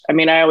I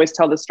mean, I always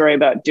tell the story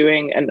about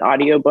doing an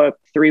audiobook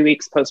 3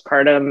 weeks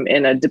postpartum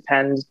in a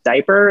Depend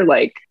diaper.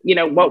 Like,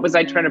 what was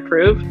I trying to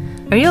prove?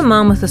 Are you a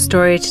mom with a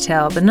story to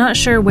tell, but not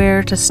sure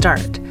where to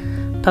start?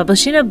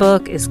 Publishing a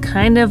book is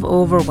kind of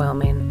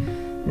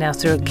overwhelming. Now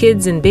throw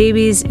kids and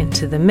babies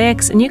into the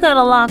mix, and you got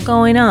a lot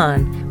going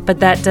on. But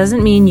that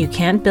doesn't mean you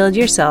can't build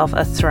yourself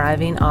a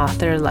thriving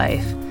author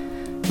life.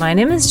 My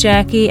name is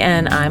Jackie,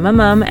 and I'm a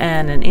mom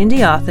and an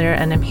indie author,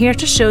 and I'm here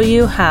to show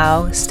you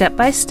how, step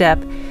by step,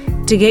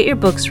 to get your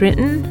books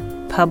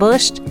written,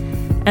 published,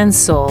 and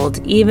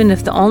sold, even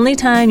if the only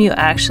time you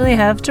actually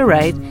have to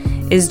write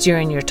is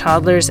during your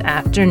toddler's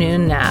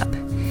afternoon nap.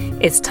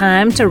 It's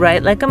time to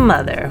write like a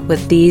mother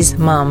with these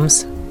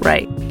Moms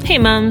Write. Hey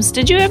moms,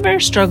 did you ever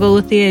struggle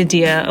with the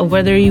idea of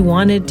whether you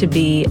wanted to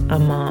be a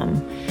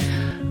mom?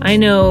 I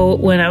know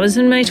when I was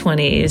in my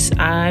 20s,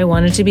 I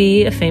wanted to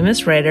be a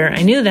famous writer.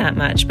 I knew that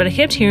much, but I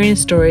kept hearing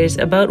stories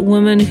about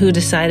women who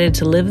decided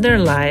to live their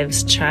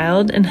lives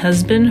child and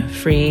husband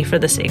free for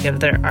the sake of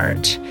their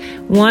art.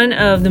 One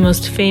of the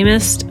most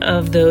famous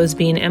of those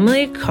being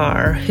Emily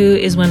Carr, who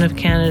is one of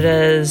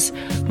Canada's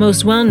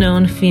most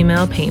well-known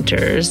female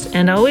painters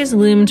and always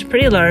loomed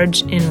pretty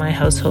large in my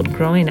household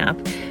growing up,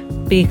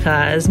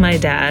 because my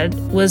dad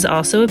was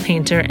also a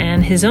painter,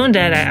 and his own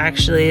dad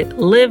actually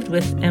lived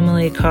with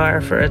Emily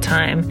Carr for a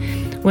time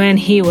when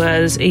he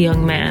was a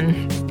young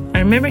man. I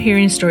remember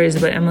hearing stories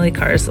about Emily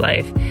Carr's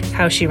life,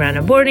 how she ran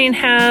a boarding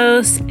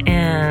house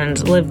and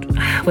lived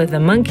with a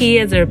monkey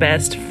as her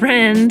best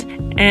friend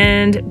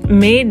and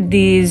made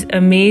these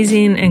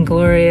amazing and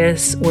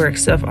glorious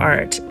works of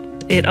art.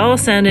 It all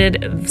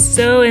sounded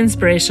so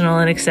inspirational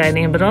and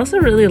exciting, but also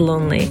really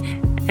lonely.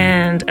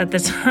 And at the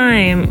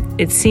time,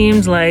 it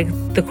seemed like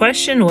the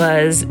question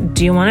was,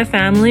 do you want a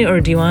family or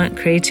do you want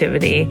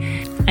creativity?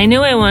 I knew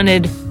I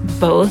wanted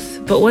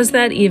both, but was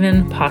that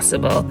even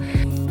possible?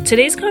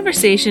 Today's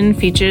conversation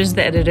features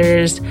the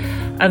editors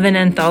of an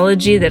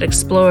anthology that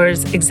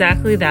explores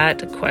exactly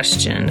that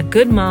question.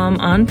 Good Mom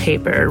on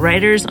Paper,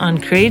 Writers on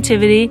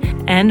Creativity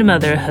and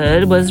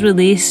Motherhood was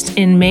released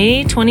in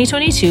May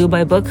 2022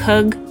 by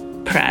Bookhug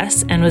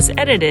Press and was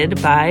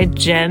edited by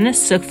Jen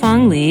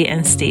Sukfong Lee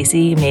and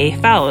Stacey May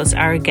Fowles,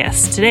 our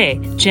guests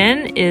today.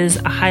 Jen is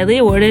a highly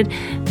awarded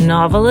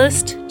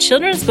novelist,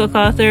 children's book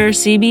author,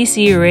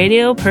 CBC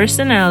radio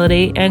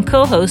personality, and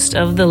co-host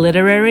of the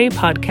literary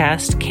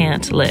podcast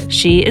Can't Lit.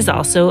 She is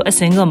also a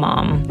single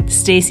mom.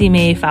 Stacey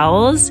May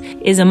Fowles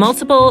is a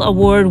multiple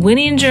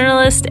award-winning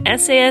journalist,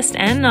 essayist,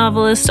 and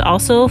novelist,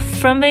 also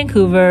from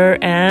Vancouver,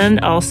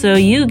 and also,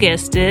 you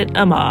guessed it,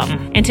 a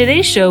mom. In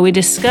today's show, we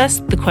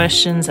discussed the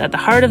questions at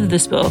the heart of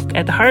this book,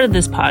 at the heart of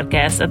this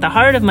podcast, at the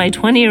heart of my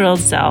 20-year-old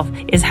self,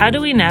 is how do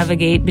we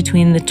navigate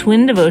between the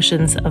twin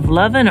devotions of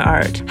love and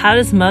art? How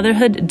does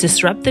motherhood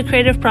disrupt the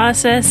creative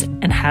process,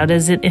 and how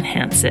does it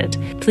enhance it?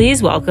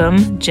 Please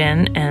welcome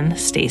Jen and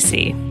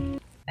Stacey.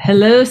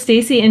 Hello,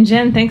 Stacey and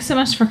Jen. Thanks so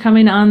much for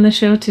coming on the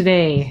show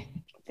today.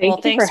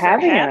 Thank you for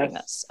having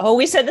us. Oh,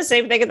 we said the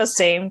same thing at the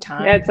same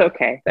time. That's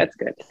okay. That's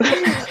good.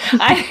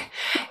 I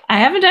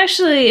haven't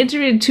actually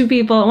interviewed two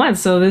people at once,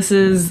 so this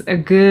is a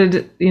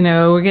good,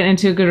 we're getting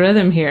into a good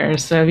rhythm here.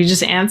 So if you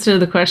just answer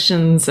the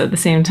questions at the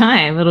same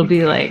time, it'll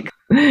be like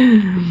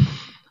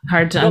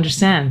hard to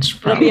understand.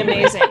 It'll be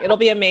amazing. It'll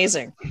be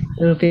amazing.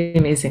 It'll be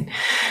amazing.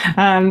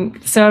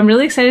 So I'm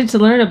really excited to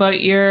learn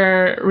about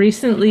your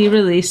recently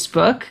released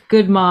book,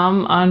 Good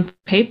Mom on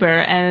Paper.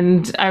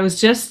 And I was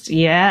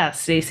Stacey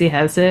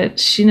has it.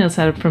 She knows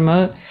how to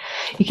promote.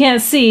 You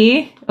can't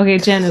see. Okay,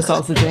 Jen is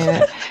also doing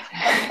it.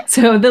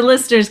 So the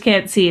listeners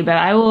can't see, but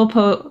I will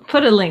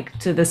put a link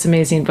to this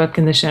amazing book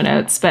in the show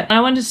notes. But what I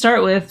wanted to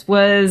start with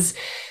was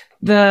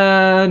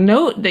the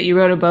note that you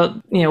wrote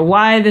about,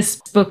 why this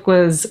book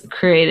was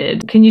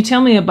created. Can you tell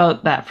me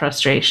about that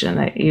frustration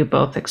that you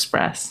both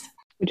expressed?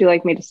 Would you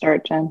like me to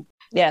start, Jen?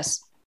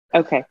 Yes.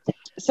 Okay.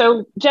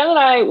 So Jen and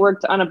I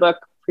worked on a book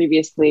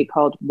previously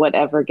called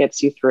Whatever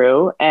Gets You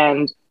Through.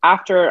 And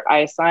after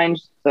I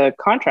signed the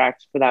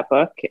contract for that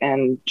book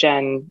and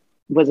Jen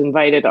was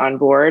invited on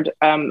board,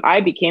 I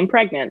became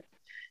pregnant.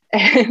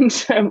 And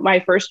my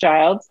first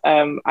child,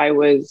 I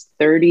was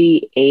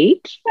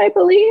 38, I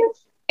believe.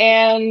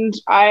 And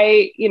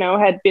I,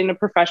 had been a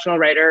professional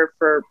writer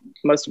for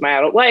most of my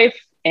adult life,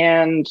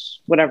 and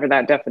whatever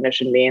that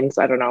definition means,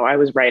 I don't know. I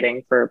was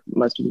writing for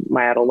most of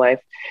my adult life.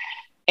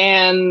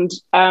 And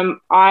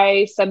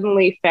I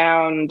suddenly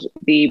found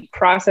the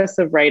process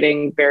of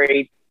writing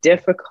very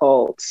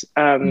difficult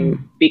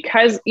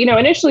because,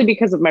 initially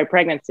because of my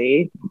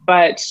pregnancy,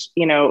 but,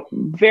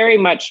 very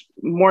much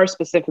more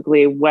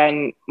specifically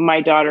when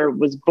my daughter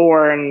was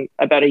born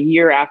about a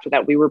year after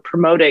that, we were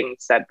promoting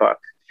said book.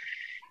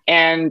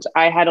 And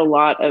I had a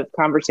lot of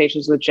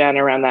conversations with Jen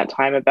around that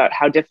time about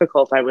how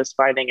difficult I was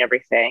finding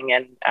everything.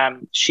 And I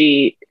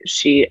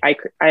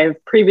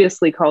have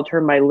previously called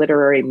her my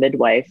literary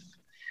midwife,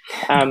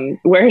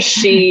 where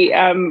she,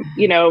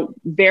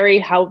 very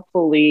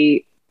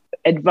helpfully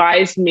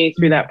advised me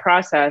through that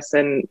process.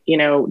 And,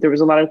 there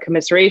was a lot of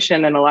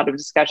commiseration and a lot of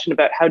discussion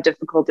about how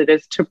difficult it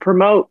is to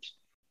promote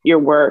your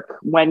work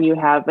when you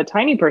have a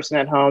tiny person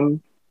at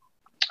home,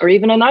 or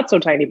even a not so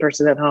tiny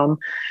person at home,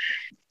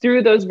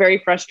 through those very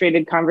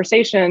frustrated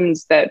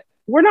conversations that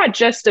were not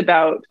just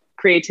about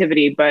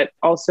creativity, but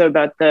also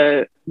about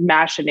the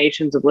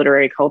machinations of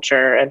literary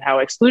culture and how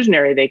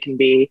exclusionary they can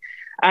be.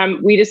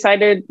 We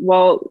decided,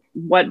 well,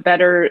 what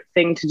better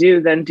thing to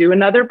do than do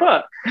another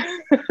book?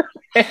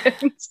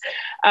 And,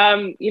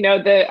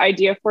 the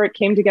idea for it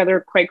came together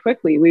quite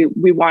quickly.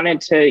 We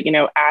wanted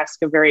to,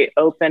 ask a very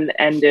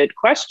open-ended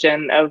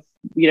question of,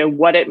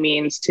 what it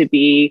means to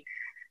be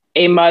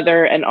a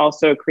mother and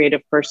also a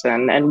creative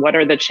person, and what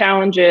are the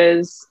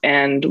challenges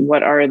and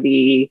what are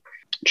the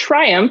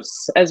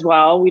triumphs as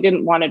well. We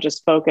didn't want to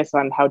just focus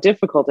on how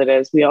difficult it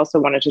is. We also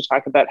wanted to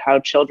talk about how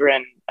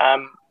children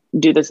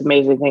do this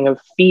amazing thing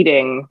of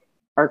feeding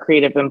our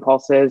creative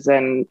impulses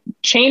and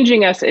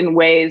changing us in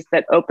ways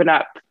that open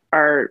up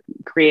our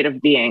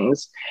creative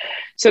beings.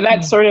 So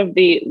that's sort of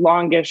the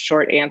longest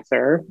short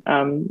answer.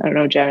 I don't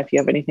know, Jen, if you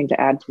have anything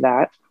to add to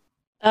that.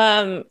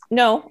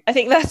 No, I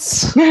think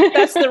that's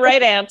the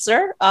right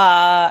answer.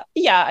 Yeah.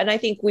 And I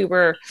think we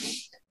were,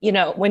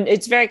 when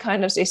it's very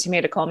kind of Stacey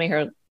May to call me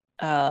her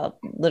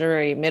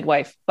literary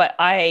midwife, but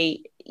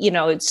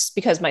it's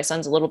because my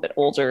son's a little bit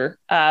older.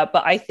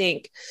 But I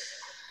think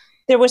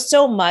there was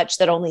so much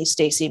that only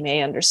Stacey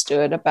May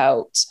understood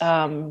about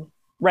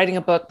writing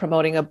a book,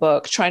 promoting a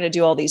book, trying to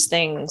do all these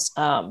things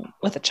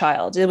with a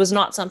child. It was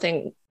not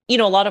something, a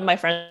lot of my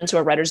friends who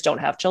are writers don't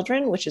have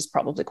children, which is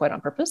probably quite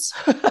on purpose.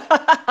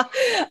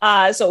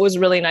 So it was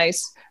really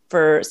nice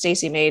for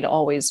Stacey May to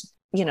always,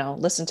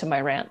 listen to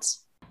my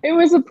rants. It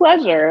was a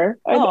pleasure.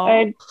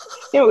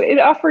 It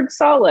offered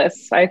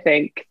solace, I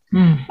think.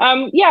 And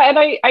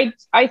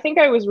I think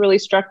I was really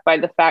struck by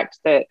the fact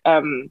that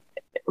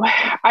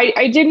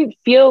I didn't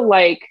feel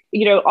like,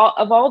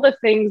 of all the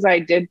things I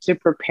did to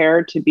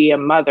prepare to be a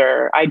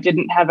mother, I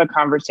didn't have a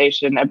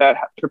conversation about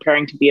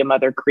preparing to be a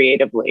mother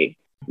creatively.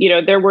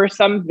 There were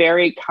some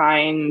very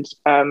kind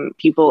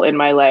people in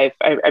my life.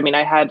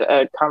 I had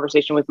a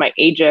conversation with my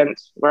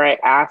agent where I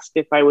asked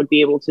if I would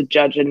be able to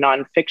judge a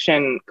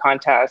nonfiction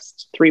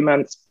contest 3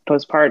 months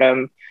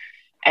postpartum.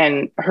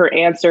 And her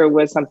answer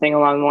was something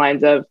along the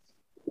lines of,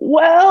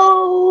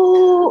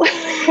 well,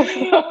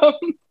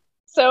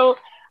 so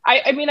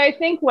I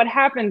think what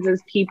happens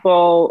is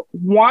people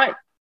want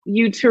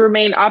you to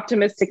remain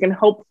optimistic and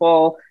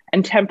hopeful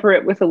and temper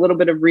it with a little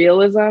bit of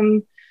realism.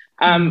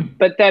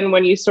 But then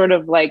when you sort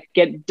of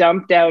get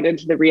dumped out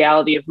into the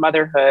reality of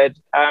motherhood,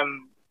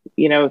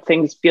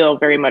 things feel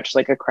very much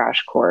like a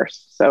crash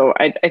course. So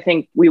I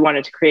think we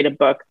wanted to create a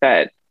book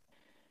that,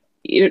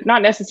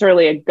 not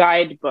necessarily a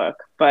guidebook,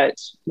 but,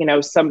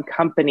 some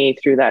company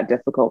through that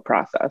difficult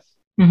process.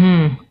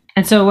 Mm-hmm.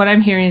 And so what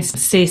I'm hearing,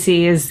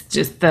 Stacey, is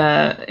just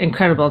the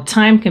incredible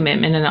time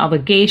commitment and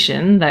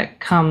obligation that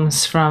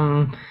comes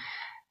from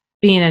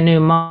being a new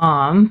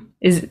mom.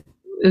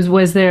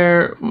 Was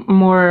there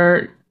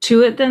more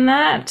to it than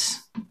that?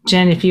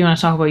 Jen, if you want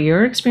to talk about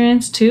your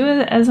experience too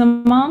as a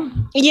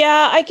mom.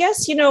 Yeah, I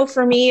guess,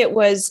 for me, it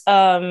was,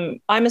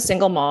 I'm a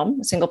single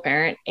mom, a single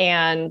parent,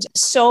 and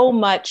so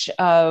much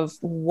of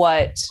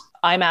what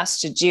I'm asked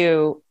to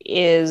do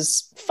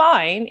is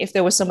fine if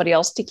there was somebody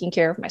else taking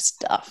care of my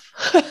stuff,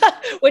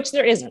 which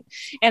there isn't.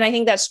 And I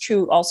think that's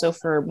true also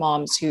for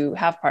moms who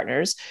have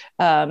partners,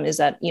 is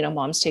that,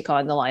 moms take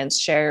on the lion's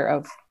share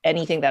of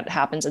anything that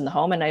happens in the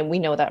home. And we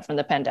know that from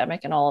the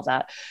pandemic and all of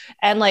that.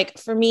 And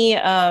for me,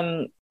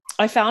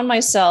 I found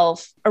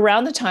myself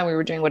around the time we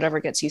were doing Whatever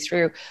Gets You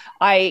Through.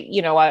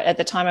 At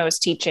the time I was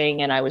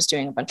teaching and I was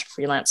doing a bunch of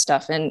freelance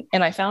stuff. And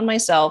I found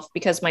myself,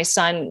 because my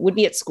son would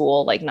be at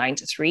school 9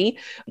 to 3,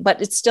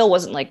 but it still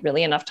wasn't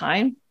really enough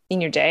time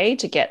in your day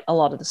to get a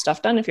lot of the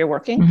stuff done if you're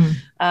working. Mm-hmm.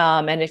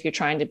 And if you're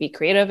trying to be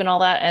creative and all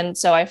that. And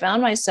so I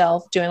found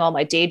myself doing all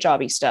my day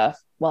jobby stuff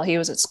while he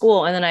was at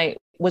school. And then I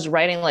was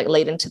writing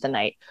late into the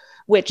night,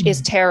 which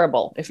is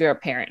terrible. If you're a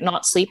parent,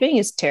 not sleeping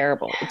is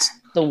terrible. It's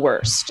the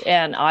worst.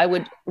 And I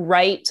would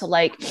write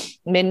to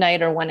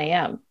midnight or 1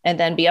 a.m. and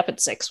then be up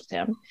at 6 with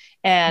him.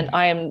 And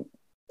I am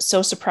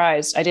so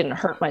surprised I didn't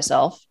hurt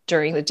myself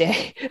during the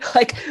day,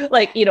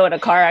 in a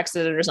car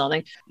accident or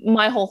something.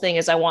 My whole thing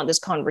is I want this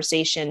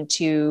conversation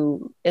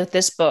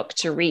this book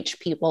to reach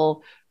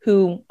people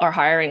who are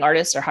hiring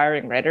artists or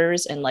hiring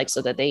writers, and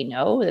so that they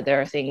know that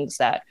there are things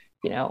that,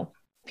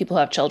 people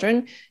who have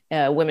children,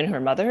 women who are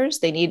mothers,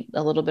 they need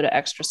a little bit of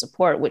extra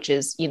support, which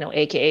is,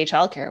 AKA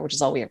childcare, which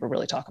is all we ever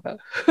really talk about.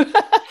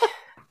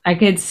 I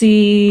could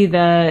see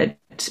the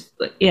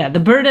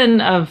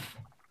burden of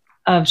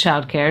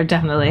childcare,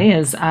 definitely,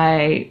 as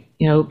I,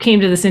 came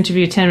to this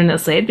interview 10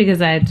 minutes late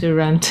because I had to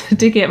run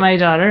to get my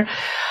daughter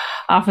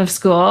off of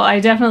school.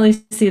 I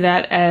definitely see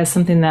that as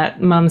something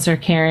that moms are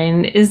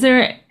carrying. Is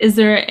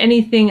there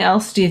anything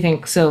else, do you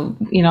think? So,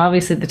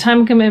 obviously the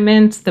time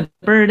commitment, the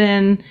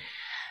burden,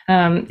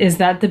 is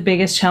that the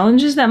biggest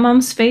challenges that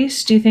moms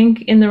face, do you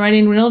think, in the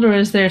writing world? Or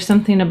is there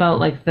something about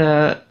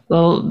the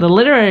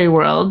literary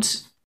world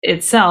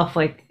itself,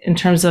 in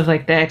terms of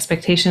the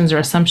expectations or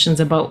assumptions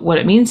about what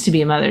it means to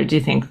be a mother, do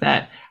you think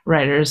that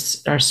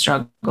writers are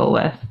struggle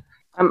with?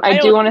 I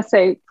do want to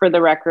say for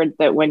the record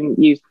that when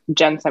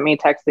Jen sent me a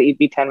text that you'd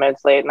be 10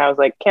 minutes late, and I was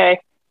like, okay.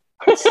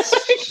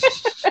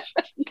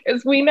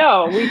 Because we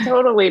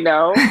totally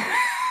know.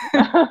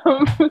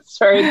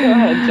 Sorry, go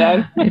ahead,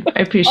 Jen.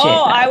 I appreciate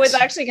that. I was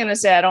actually going to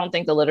say, I don't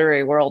think the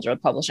literary world or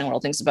publishing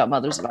world thinks about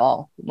mothers at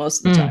all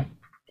most of the time.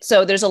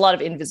 So there's a lot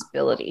of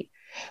invisibility,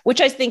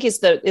 which I think is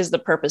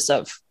the purpose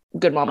of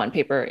Good Mom on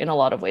Paper in a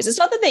lot of ways. It's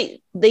not that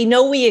they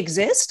know we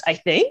exist, I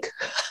think.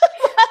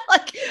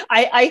 Like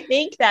I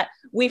think that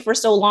we for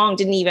so long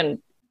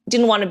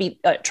didn't want to be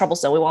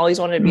troublesome. We always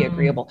wanted to be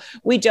agreeable.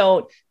 We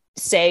don't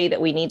say that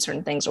we need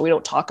certain things, or we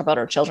don't talk about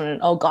our children, and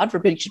oh, God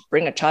forbid you should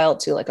bring a child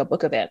to like a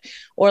book event,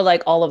 or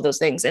like all of those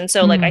things. And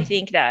so like I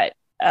think that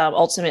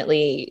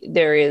ultimately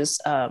there is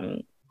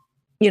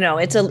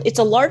it's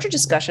a larger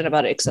discussion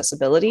about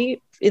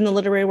accessibility in the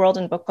literary world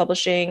and book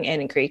publishing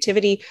and in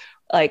creativity.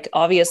 Like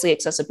obviously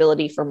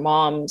accessibility for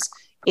moms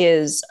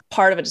is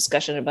part of a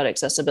discussion about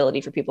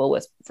accessibility for people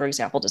with, for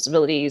example,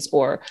 disabilities,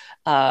 or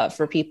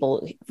for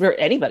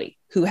anybody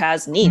who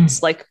has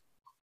needs. Like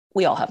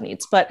we all have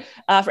needs, but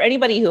for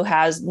anybody who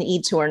has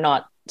needs who are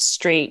not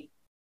straight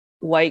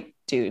white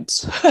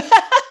dudes.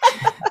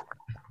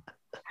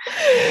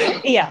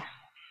 Yeah.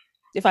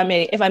 If I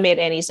made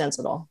any sense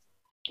at all.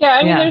 Yeah.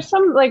 I mean, there's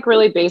some like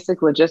really basic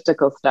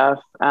logistical stuff.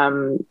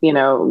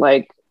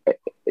 Like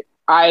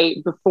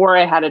before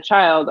I had a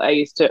child, I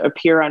used to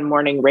appear on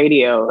morning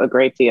radio a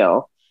great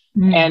deal.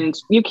 And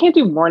you can't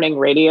do morning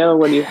radio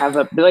when you have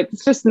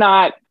it's just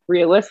not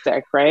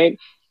realistic. Right.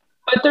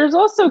 But there's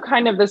also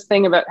kind of this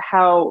thing about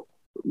how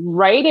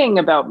writing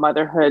about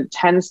motherhood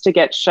tends to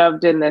get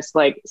shoved in this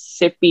like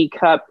sippy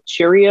cup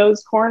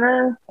Cheerios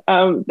corner.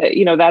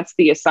 That's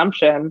the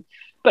assumption.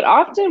 But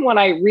often when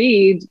I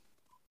read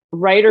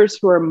writers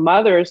who are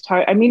mothers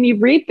you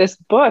read this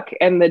book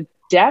and the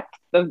depth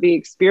of the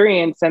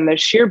experience and the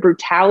sheer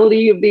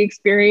brutality of the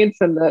experience,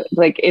 and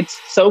it's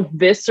so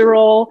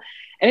visceral.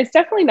 And it's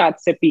definitely not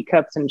sippy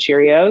cups and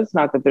Cheerios.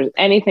 Not that there's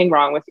anything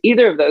wrong with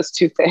either of those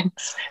two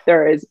things.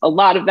 There is a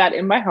lot of that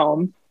in my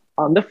home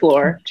on the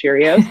floor,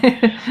 Cheerios.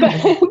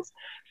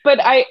 but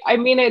I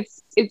mean,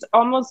 it's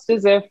almost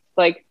as if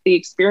like the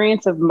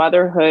experience of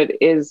motherhood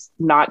is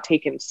not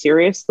taken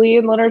seriously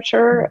in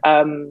literature.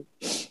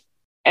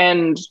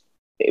 And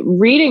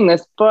reading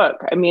this book,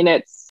 I mean,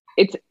 it's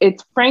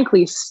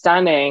frankly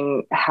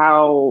stunning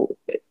how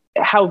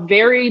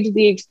varied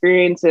the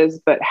experience is,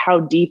 but how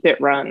deep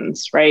it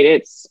runs,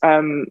 right?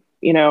 I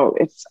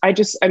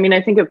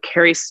think of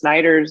Carrie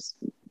Snyder's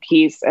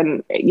piece,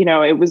 and,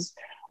 it was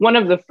one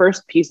of the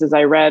first pieces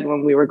I read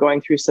when we were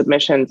going through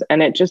submissions,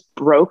 and it just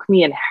broke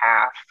me in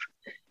half,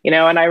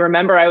 and I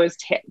remember I was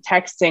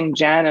texting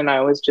Jen and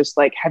I was just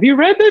like, have you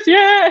read this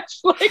yet?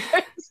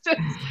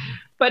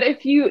 But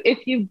if you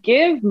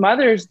give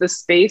mothers the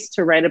space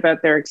to write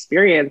about their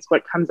experience,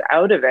 what comes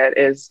out of it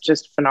is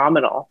just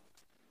phenomenal.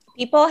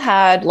 People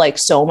had like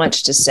so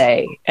much to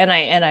say. And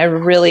I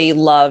really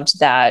loved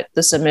that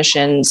the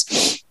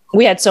submissions,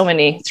 we had so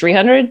many,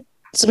 300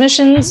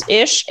 submissions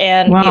ish.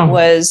 And It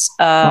was,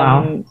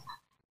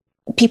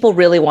 people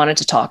really wanted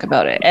to talk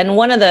about it. And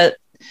one of the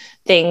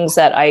things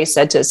that I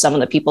said to some of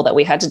the people that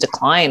we had to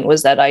decline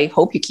was that I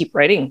hope you keep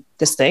writing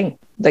this thing,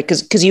 like,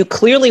 cause you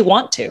clearly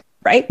want to.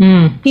 Right?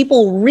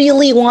 People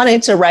really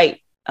wanted to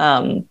write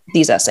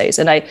these essays.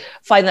 And I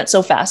find that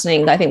so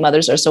fascinating. I think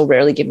mothers are so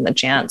rarely given the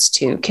chance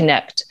to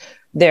connect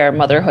their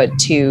motherhood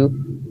to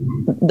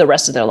the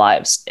rest of their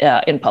lives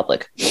in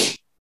public.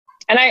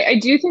 And I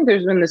do think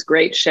there's been this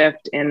great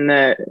shift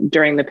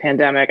during the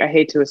pandemic. I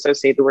hate to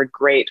associate the word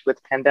great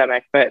with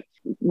pandemic, but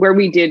where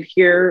we did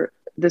hear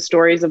the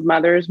stories of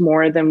mothers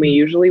more than we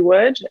usually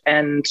would.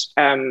 And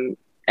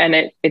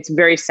it's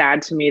very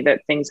sad to me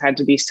that things had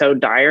to be so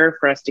dire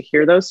for us to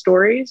hear those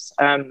stories.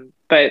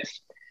 But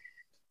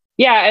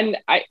yeah, and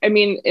I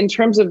mean, in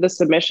terms of the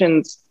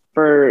submissions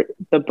for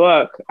the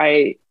book,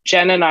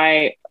 Jen and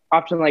I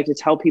often like to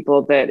tell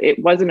people that it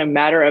wasn't a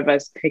matter of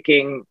us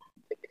picking.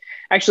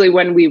 Actually,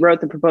 when we wrote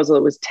the proposal,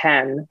 it was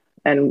 10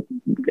 and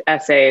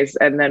essays.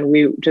 And then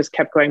we just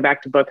kept going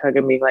back to Book Hug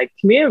and being like,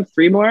 can we have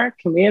 3 more?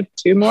 Can we have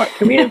 2 more?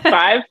 Can we have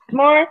 5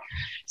 more?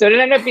 So it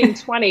ended up being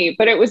 20,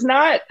 but it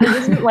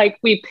wasn't like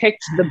we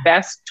picked the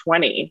best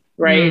 20,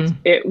 right?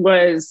 It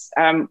was,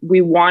 we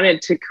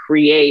wanted to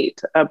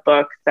create a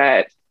book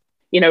that,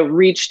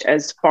 reached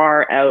as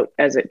far out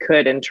as it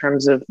could in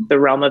terms of the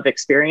realm of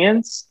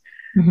experience.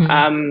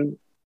 And,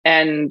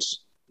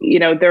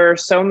 there are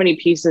so many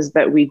pieces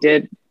that we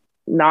did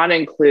not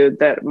include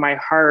that my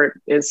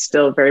heart is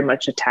still very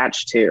much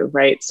attached to,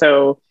 right?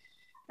 So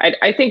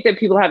I think that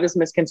people have this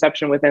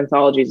misconception with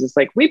anthologies. It's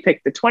like, we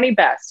picked the 20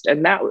 best,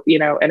 and that,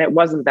 and it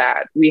wasn't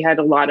that. We had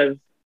a lot of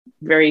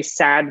very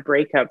sad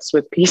breakups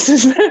with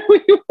pieces that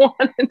we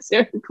wanted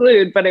to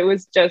include, but it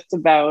was just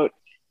about,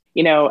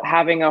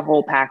 having a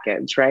whole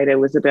package, right? It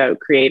was about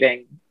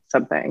creating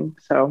something.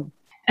 So.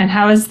 And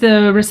how has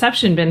the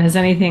reception been? Has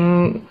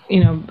anything,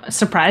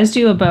 surprised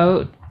you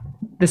about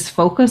this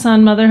focus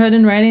on motherhood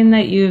and writing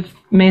that you've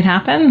made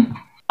happen?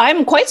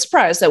 I'm quite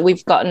surprised that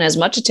we've gotten as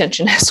much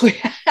attention as we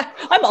have.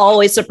 I'm I'm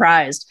always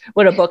surprised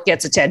when a book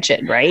gets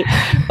attention, right?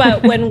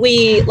 But when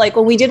we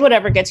did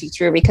Whatever Gets You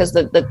Through, because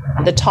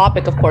the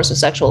topic, of course, was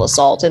sexual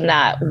assault, and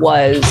that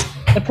was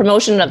the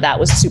promotion of that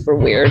was super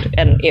weird,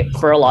 and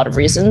for a lot of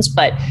reasons.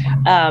 But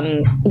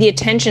the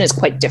attention is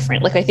quite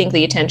different. Like, I think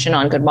the attention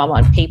on Good Mom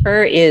on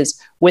paper is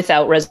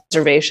without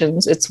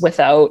reservations. It's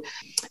without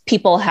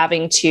people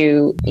having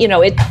to,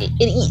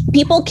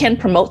 people can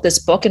promote this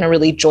book in a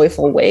really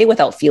joyful way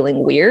without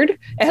feeling weird.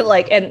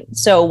 And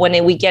so when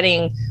we're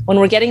getting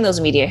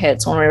those media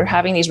hits, when we're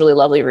having these really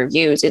lovely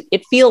reviews,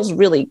 it feels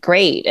really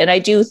great. And I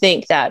do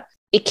think that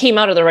it came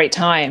out at the right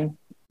time.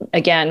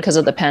 Again, because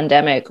of the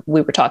pandemic, we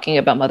were talking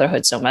about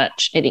motherhood so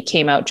much, and it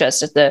came out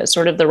just at the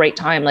sort of the right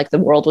time, like the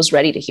world was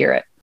ready to hear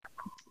it.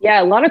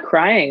 Yeah, a lot of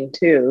crying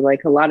too,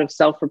 like a lot of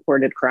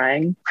self-reported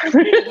crying.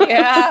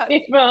 Yeah.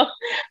 People,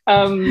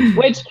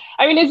 which,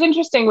 I mean, it's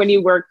interesting when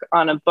you work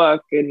on a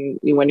book and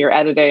when you're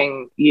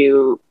editing,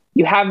 you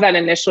have that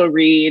initial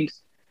read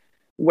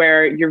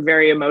where you're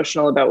very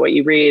emotional about what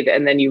you read,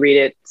 and then you read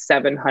it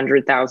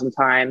 700,000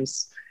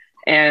 times.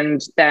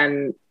 And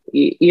then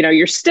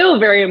you're still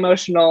very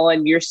emotional,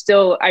 and you're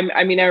still,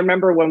 I mean, I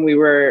remember when we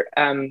were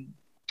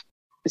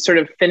sort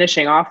of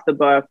finishing off the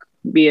book,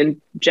 me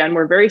and Jen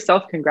were very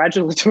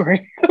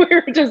self-congratulatory. We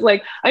were just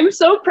like, I'm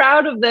so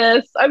proud of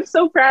this. I'm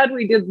so proud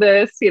we did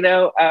this,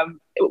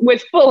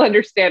 with full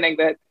understanding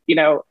that,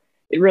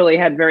 it really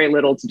had very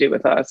little to do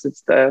with us.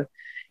 It's the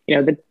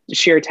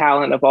sheer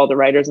talent of all the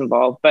writers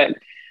involved. But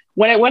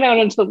when it went out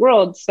into the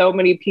world, so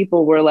many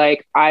people were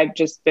like, I've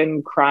just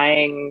been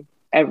crying.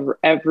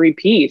 Every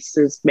piece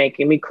is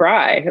making me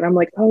cry. And I'm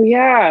like, oh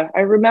yeah, I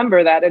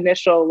remember that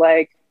initial,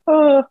 like,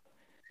 oh,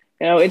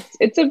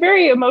 it's a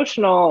very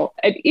emotional,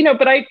 but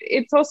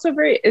it's also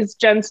very, as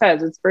Jen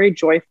says, it's very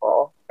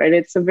joyful, right?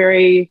 It's a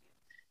very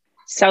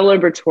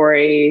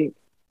celebratory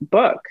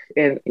book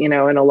in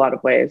a lot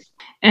of ways.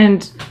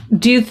 And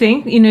do you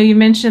think, you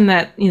mentioned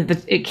that,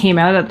 that it came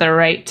out at the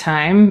right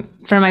time?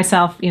 For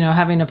myself,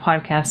 having a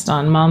podcast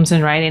on moms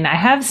and writing, I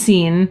have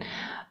seen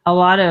a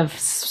lot of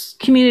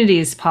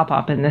communities pop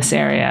up in this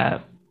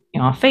area,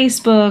 on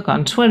Facebook,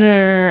 on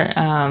Twitter.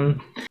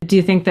 Do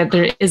you think that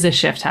there is a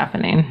shift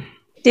happening?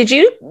 Did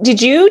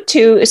you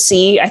too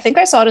see, I think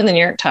I saw it in the New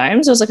York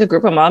Times. It was like a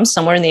group of moms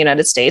somewhere in the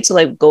United States who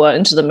like go out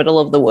into the middle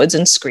of the woods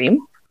and scream.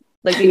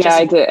 Like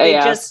I did.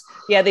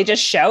 They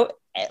just shout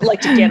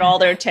like to get all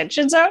their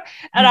tensions out.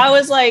 And I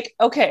was like,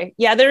 okay,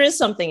 yeah, there is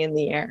something in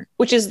the air,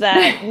 which is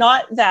that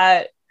not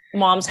that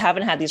moms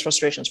haven't had these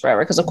frustrations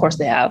forever, because of course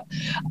they have.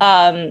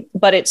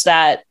 But it's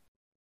that,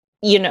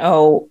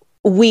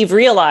 we've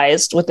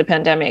realized with the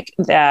pandemic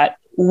that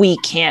we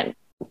can't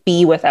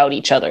be without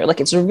each other. Like,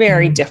 it's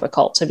very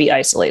difficult to be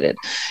isolated.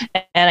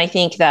 And I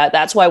think that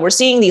that's why we're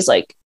seeing these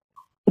like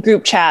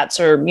group chats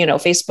or,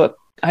 Facebook.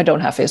 I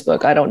don't have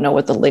Facebook. I don't know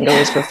what the lingo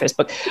is for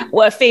Facebook.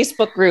 What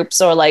Facebook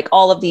groups, or like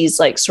all of these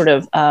like sort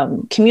of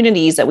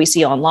communities that we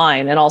see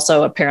online, and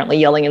also apparently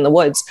yelling in the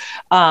woods,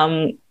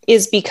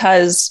 is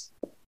because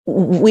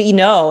we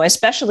know,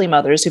 especially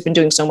mothers who've been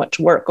doing so much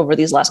work over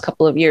these last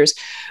couple of years,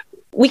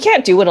 we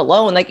can't do it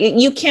alone. Like,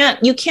 you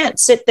can't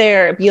sit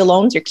there, be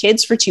alone with your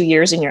kids for 2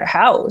 years in your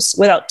house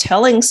without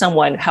telling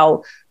someone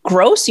how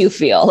gross you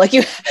feel. Like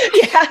you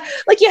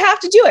have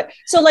to do it.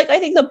 So like, I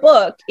think the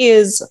book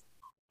is,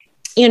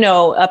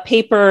 a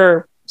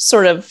paper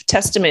sort of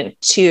testament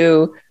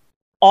to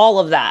all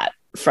of that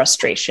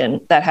frustration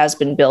that has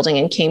been building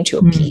and came to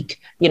a peak,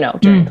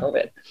 during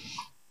COVID.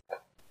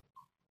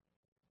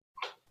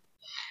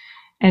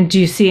 And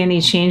do you see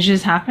any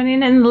changes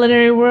happening in the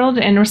literary world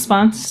in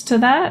response to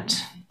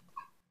that?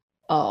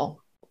 Oh,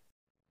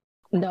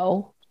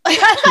 no.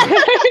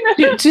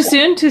 Too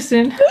soon?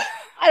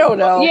 I don't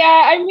know.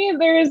 Yeah, I mean,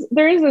 there is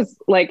this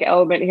like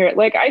element here.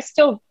 Like, I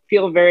still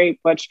feel very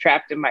much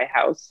trapped in my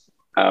house.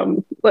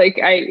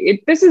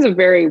 This is a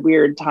very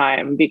weird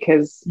time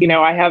because,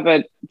 I have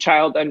a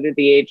child under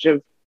the age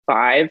of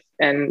 5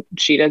 and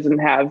she doesn't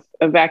have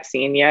a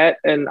vaccine yet.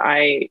 And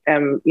I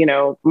am,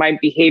 my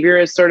behavior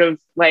is sort of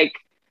like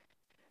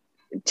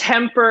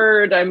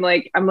tempered. I'm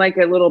like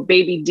a little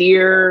baby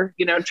deer,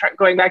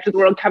 going back to the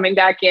world, coming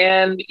back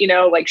in,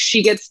 like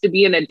she gets to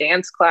be in a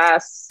dance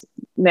class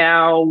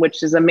now,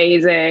 which is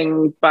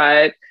amazing.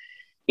 But,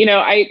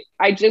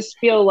 I just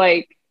feel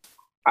like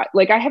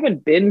I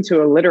haven't been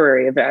to a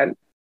literary event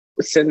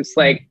since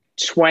like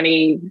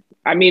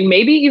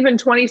maybe even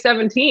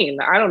 2017.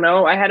 I don't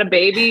know. I had a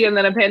baby and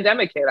then a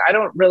pandemic hit. I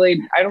don't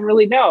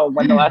really know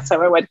when the last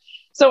time I went.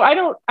 So I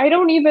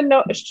don't even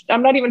know.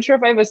 I'm not even sure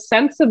if I have a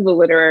sense of the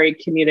literary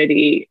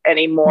community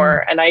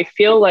anymore. And I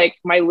feel like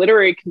my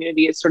literary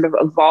community has sort of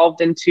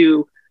evolved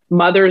into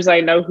mothers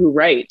I know who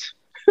write.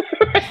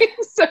 Right?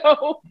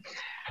 So,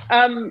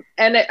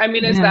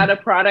 is that a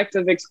product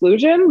of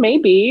exclusion?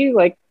 Maybe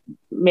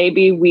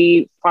maybe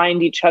we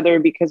find each other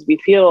because we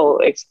feel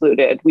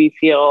excluded. We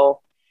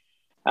feel,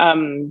 I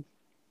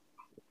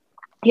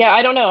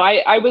don't know.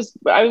 I was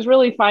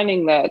really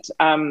finding that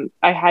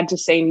I had to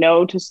say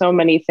no to so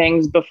many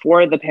things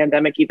before the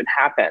pandemic even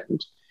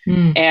happened.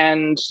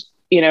 And,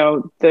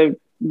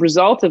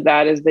 result of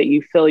that is that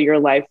you fill your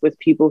life with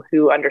people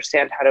who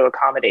understand how to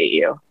accommodate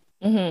you.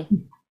 Mm-hmm.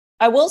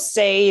 I will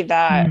say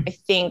that I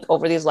think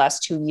over these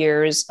last 2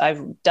 years,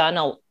 I've done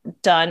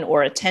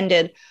or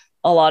attended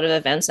a lot of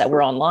events that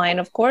were online,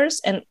 of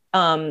course, and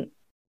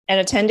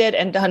attended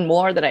and done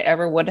more than I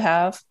ever would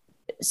have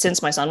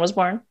since my son was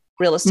born,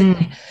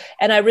 realistically.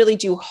 And I really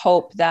do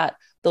hope that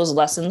those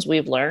lessons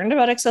we've learned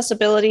about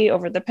accessibility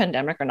over the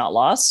pandemic are not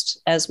lost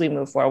as we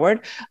move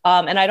forward.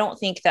 And I don't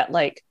think that,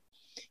 like,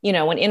 you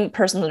know, when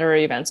in-person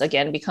literary events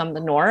again become the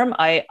norm,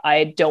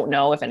 I don't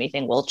know if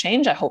anything will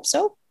change. I hope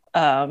so.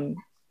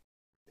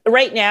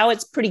 Right now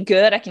it's pretty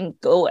good. I can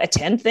go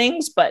attend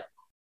things, but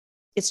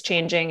it's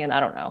changing, and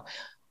I don't know.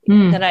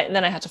 Then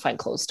I have to find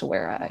clothes to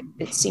wear.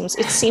 It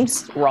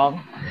seems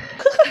wrong.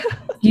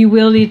 You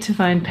will need to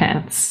find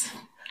pants.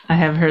 I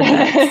have heard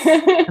that's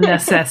a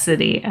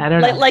necessity. I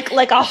don't know.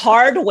 Like a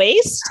hard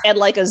waist and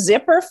like a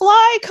zipper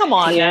fly. Come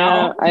on,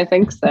 now. I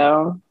think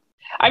so.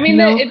 I mean,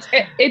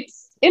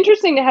 it's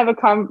interesting to have a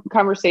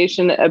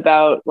conversation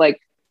about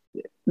like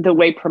the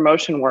way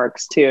promotion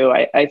works too.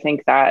 I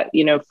think that,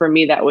 you know, for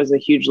me, that was a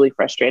hugely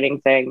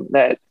frustrating thing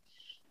that,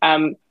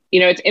 you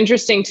know, it's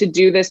interesting to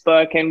do this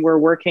book, and we're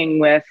working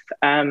with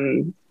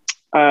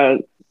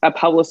a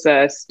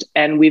publicist,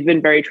 and we've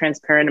been very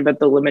transparent about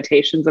the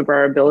limitations of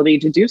our ability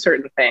to do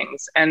certain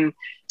things, and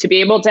to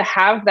be able to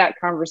have that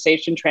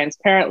conversation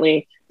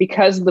transparently,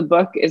 because the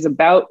book is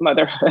about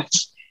motherhood,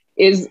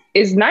 is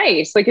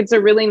nice. Like, it's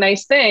a really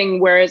nice thing.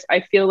 Whereas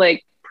I feel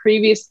like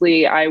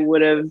previously I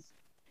would have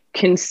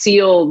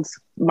concealed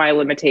my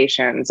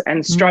limitations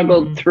and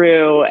struggled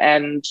through.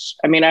 And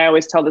I mean, I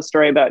always tell the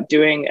story about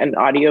doing an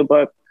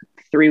audiobook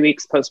 3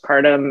 weeks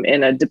postpartum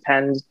in a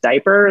Depend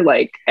diaper,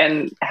 like,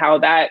 and how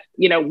that,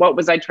 you know, what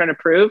was I trying to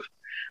prove?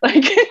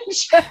 Like,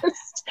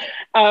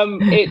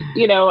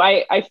 you know,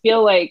 I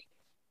feel like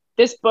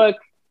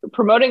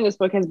promoting this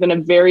book has been a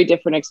very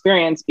different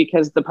experience,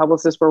 because the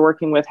publicist we're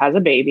working with has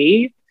a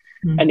baby,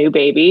 a new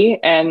baby.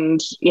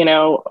 And, you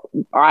know,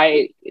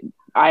 I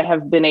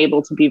have been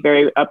able to be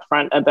very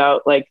upfront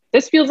about, like,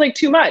 this feels like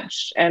too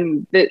much,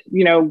 and that,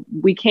 you know,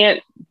 we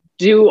can't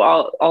do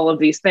all of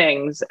these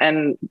things.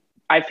 And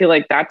I feel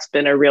like that's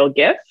been a real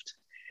gift.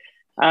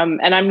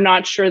 And I'm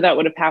not sure that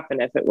would have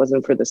happened if it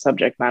wasn't for the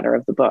subject matter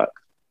of the book.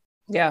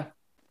 Yeah.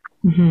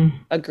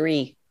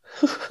 Agree.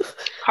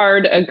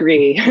 Hard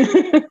agree.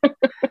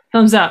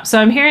 Thumbs up. So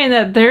I'm hearing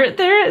that there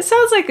it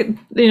sounds like,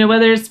 you know,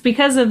 whether it's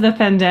because of the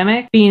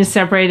pandemic, being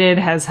separated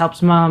has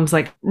helped moms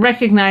like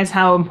recognize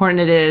how important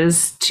it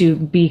is to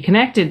be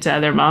connected to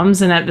other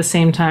moms. And at the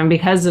same time,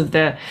 because of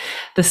the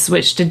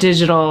switch to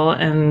digital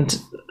and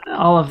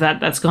all of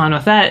that's gone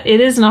with that, it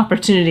is an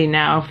opportunity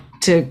now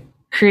to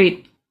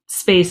create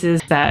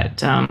spaces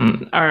that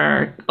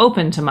are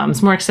open to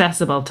moms, more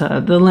accessible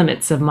to the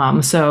limits of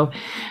moms. So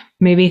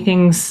maybe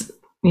things,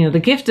 you know, the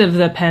gift of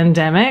the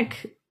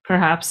pandemic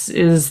perhaps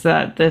is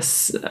that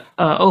this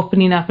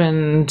opening up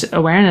and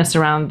awareness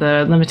around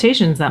the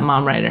limitations that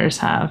mom writers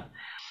have.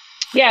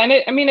 Yeah. And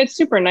it's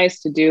super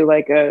nice to do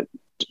like a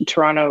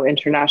Toronto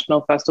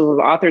International Festival of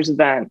Authors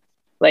event,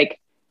 like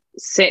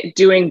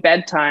doing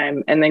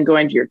bedtime and then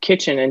going to your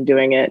kitchen and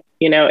doing it,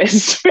 you know,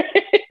 it's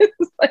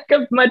like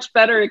a much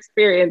better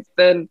experience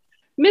than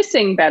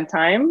missing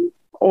bedtime,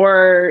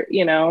 or,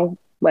 you know,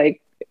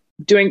 like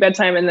doing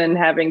bedtime and then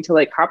having to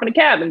like hop in a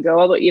cab and go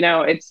all the, you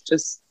know, it's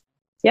just,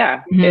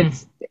 yeah,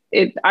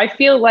 I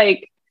feel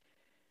like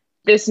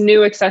this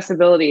new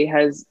accessibility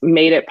has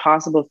made it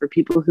possible for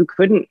people who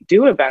couldn't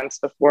do events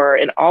before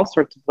in all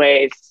sorts of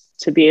ways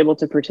to be able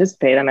to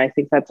participate. And I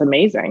think that's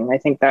amazing. I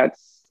think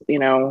that's, you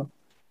know,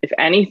 if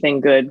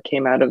anything good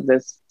came out of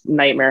this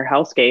nightmare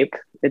hellscape,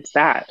 it's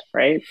that,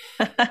 right?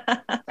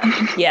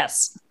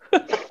 Yes.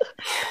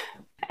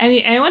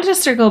 I want to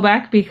circle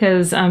back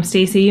because,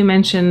 Stacey, you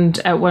mentioned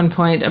at one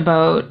point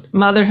about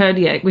motherhood.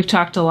 Yeah, we've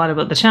talked a lot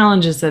about the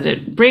challenges that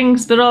it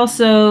brings, but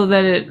also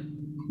that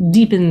it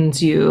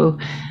deepens you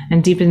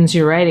and deepens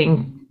your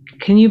writing.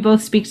 Can you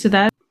both speak to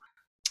that?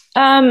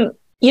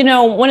 You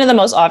know, one of the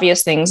most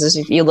obvious things is,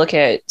 if you look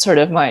at sort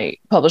of my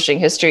publishing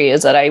history,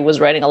 is that I was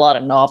writing a lot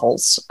of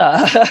novels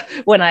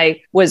when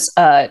I was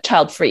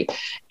child-free.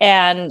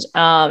 And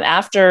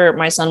after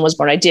my son was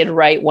born, I did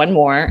write one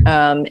more.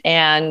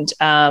 And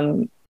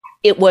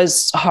it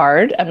was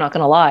hard, I'm not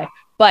going to lie.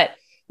 But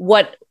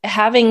what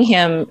having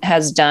him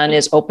has done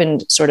is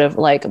opened sort of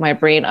like my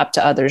brain up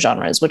to other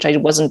genres, which I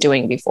wasn't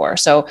doing before.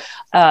 So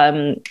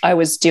I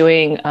was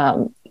doing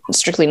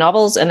strictly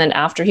novels. And then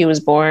after he was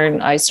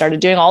born, I started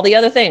doing all the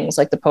other things,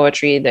 like the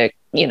poetry, the,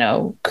 you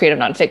know, creative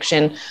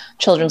nonfiction,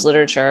 children's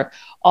literature,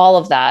 all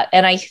of that.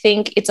 And I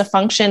think it's a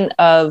function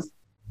of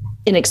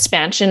an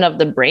expansion of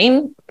the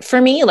brain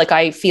for me. Like,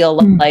 I feel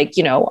like,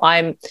 you know,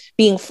 I'm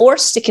being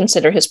forced to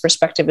consider his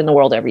perspective in the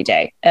world every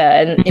day.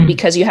 And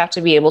because you have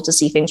to be able to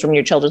see things from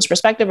your children's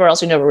perspective, or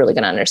else you're never really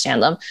going to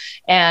understand them.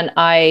 And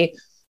I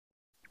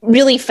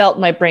really felt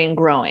my brain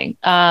growing.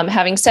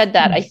 Having said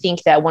that, I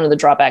think that one of the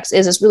drawbacks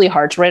is it's really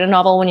hard to write a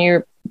novel when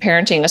you're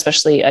parenting,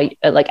 especially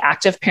like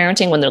active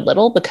parenting when they're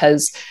little,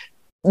 because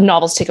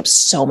novels take up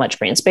so much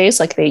brain space.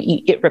 Like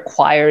it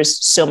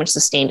requires so much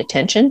sustained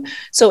attention.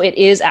 So it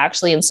is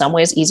actually in some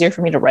ways easier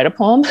for me to write a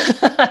poem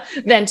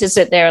than to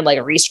sit there and like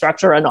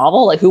restructure a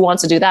novel. Like who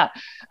wants to do that?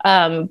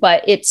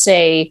 But it's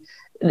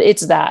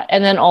that.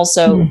 And then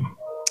also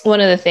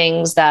one of the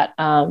things that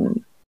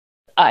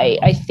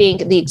I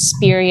think the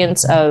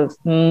experience of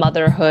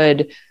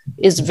motherhood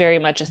is very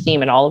much a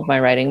theme in all of my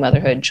writing,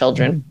 motherhood,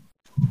 children.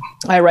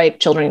 I write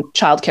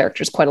child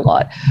characters quite a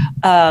lot.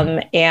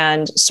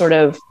 And sort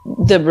of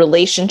the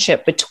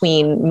relationship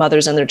between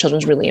mothers and their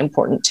children is really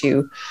important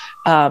to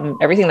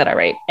everything that I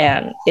write.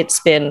 And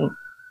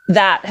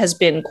that has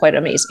been quite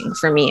amazing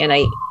for me. And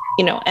I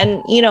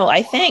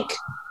thank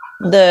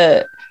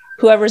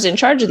whoever's in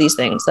charge of these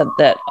things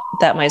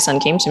that my son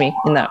came to me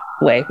in that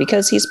way,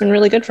 because he's been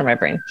really good for my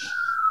brain.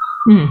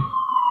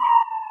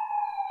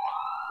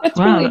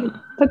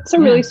 That's a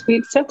really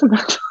sweet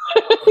sentiment.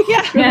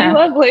 Yeah, really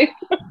lovely.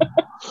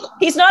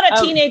 He's not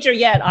a teenager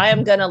yet. I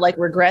am gonna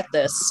regret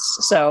this.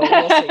 So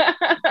we'll see.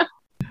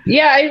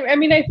 Yeah, I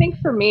mean, I think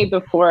for me,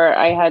 before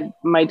I had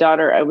my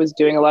daughter, I was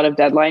doing a lot of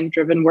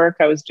deadline-driven work.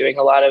 I was doing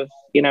a lot of,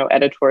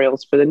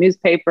 editorials for the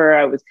newspaper.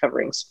 I was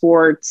covering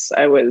sports.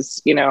 I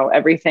was,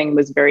 everything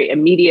was very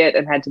immediate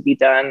and had to be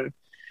done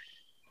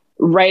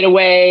right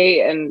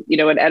away. And,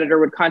 an editor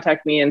would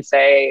contact me and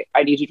say,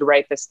 I need you to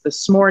write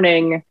this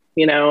morning,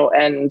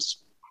 and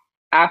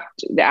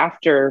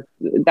after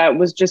that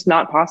was just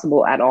not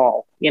possible at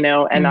all,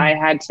 and I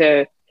had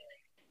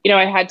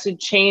to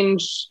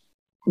change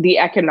the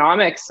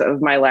economics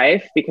of my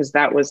life, because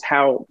that was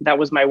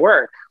my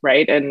work.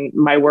 Right. And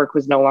my work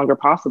was no longer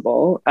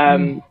possible.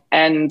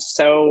 And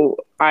so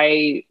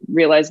I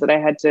realized that I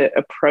had to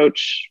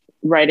approach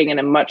writing in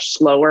a much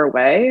slower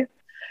way.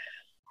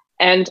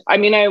 And I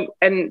mean,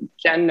 and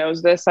Jen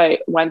knows this, I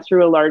went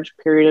through a large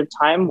period of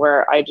time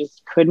where I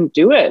just couldn't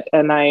do it.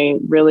 And I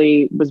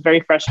really was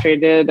very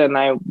frustrated. And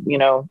I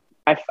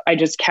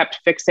just kept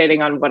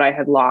fixating on what I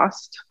had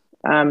lost.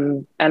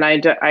 And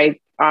I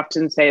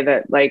often say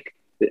that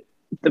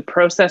the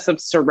process of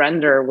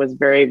surrender was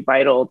very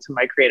vital to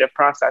my creative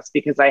process,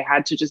 because I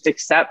had to just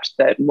accept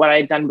that what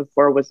I'd done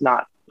before was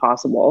not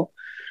possible.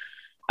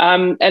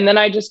 And then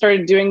I just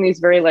started doing these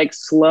very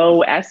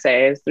slow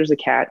essays. There's a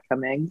cat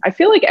coming. I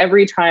feel like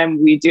every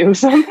time we do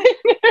something,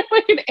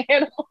 like an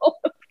animal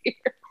appears.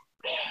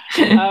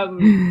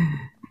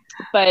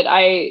 But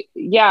I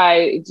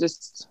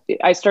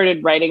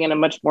started writing in a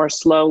much more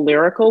slow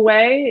lyrical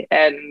way.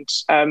 And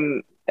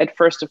at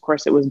first, of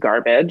course, it was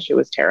garbage. It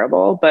was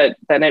terrible, but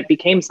then it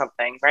became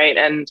something, right?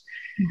 And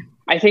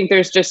I think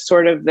there's just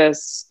sort of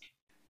this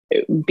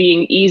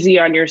being easy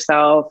on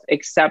yourself,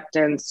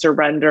 acceptance,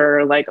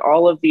 surrender,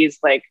 all of these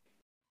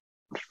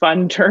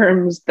fun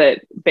terms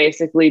that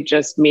basically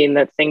just mean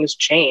that things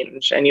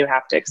change and you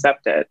have to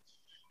accept it.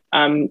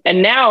 And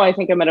now I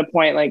think I'm at a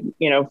point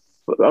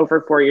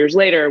over 4 years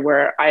later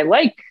where I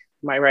like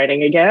my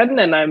writing again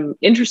and I'm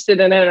interested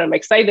in it and I'm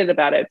excited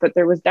about it, but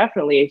there was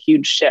definitely a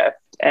huge shift.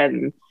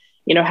 And,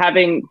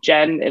 having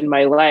Jen in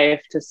my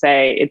life to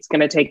say, it's going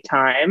to take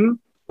time,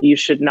 you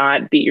should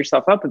not beat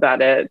yourself up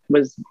about it,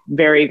 was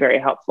very, very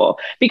helpful,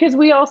 because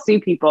we all see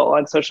people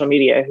on social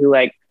media who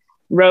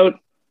wrote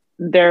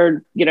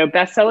their,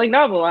 best-selling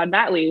novel on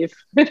mat leave.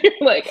 And you're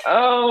like,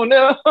 oh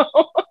no.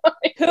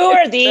 Who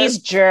are these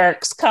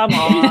jerks? Come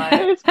on.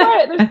 There's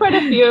quite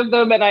a few of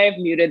them, and I have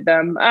muted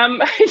them.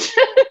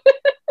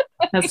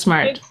 That's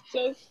smart.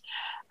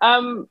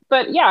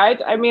 But yeah,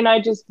 I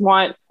just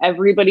want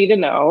everybody to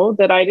know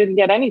that I didn't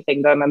get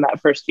anything done in that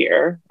first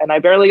year, and I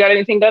barely got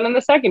anything done in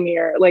the second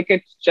year.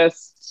 It's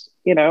just,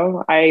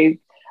 I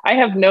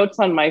have notes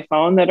on my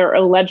phone that are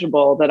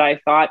illegible that I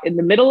thought in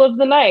the middle of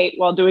the night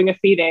while doing a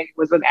feeding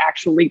was an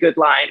actually good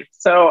line.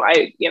 So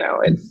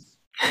it's.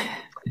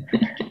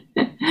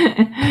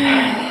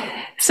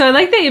 So I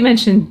like that you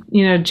mentioned,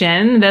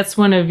 Jen, that's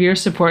one of your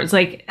supports,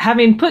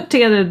 having put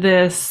together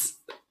this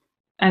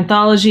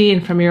anthology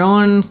and from your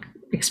own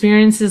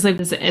experiences,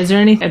 is there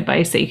any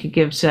advice that you could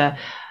give to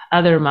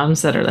other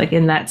moms that are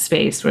in that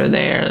space where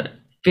they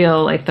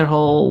feel like their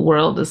whole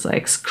world is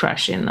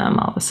crushing them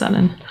all of a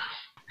sudden?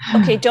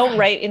 Okay, don't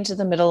write into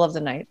the middle of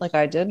the night like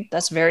I did.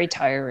 That's very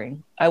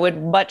tiring. I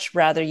would much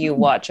rather you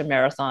watch a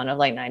marathon of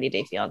 90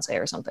 Day Fiance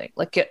or something.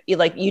 You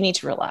need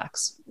to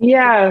relax.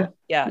 Yeah.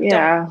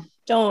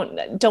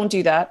 Don't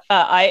do that.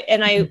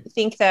 I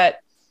think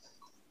that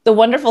the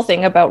wonderful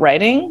thing about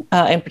writing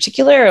in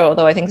particular,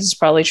 although I think this is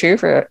probably true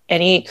for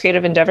any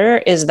creative endeavor,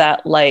 is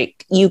that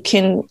you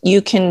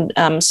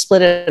can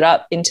split it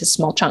up into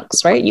small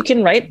chunks, right? You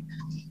can write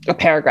a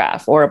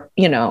paragraph or,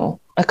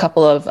 a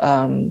couple of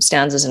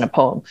stanzas in a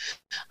poem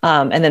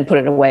and then put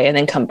it away and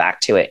then come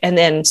back to it. And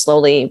then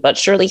slowly but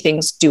surely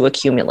things do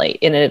accumulate,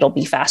 and it'll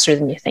be faster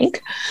than you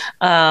think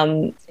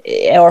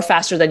or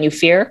faster than you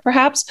fear,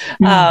 perhaps.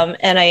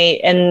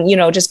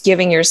 And just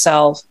giving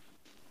yourself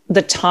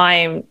the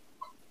time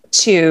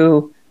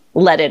to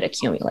let it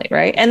accumulate,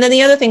 right? And then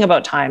the other thing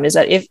about time is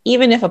that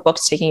even if a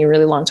book's taking you a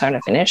really long time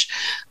to finish,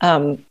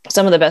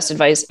 some of the best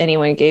advice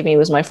anyone gave me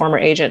was my former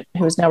agent,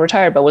 who is now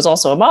retired but was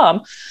also a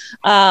mom,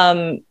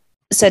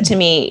 said to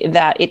me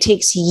that it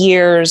takes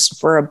years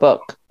for a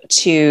book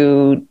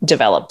to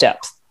develop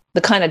depth,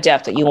 the kind of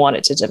depth that you want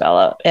it to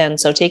develop. And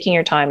so taking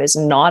your time is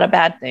not a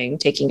bad thing.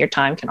 Taking your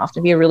time can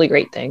often be a really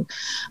great thing.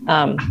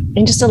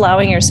 And just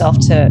allowing yourself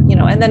to,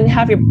 and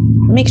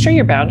then make sure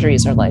your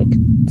boundaries are like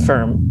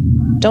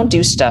firm. Don't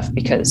do stuff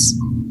because,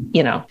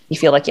 you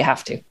feel like you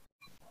have to.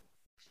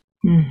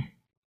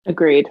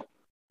 Agreed.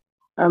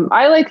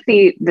 I like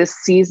the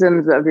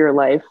seasons of your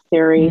life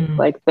theory,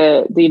 like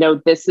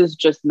this is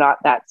just not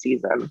that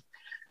season.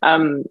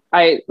 And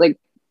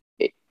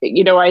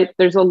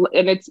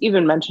it's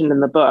even mentioned in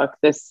the book,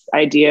 this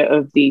idea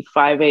of the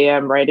 5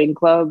 a.m. writing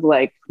club,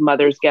 like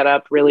mothers get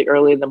up really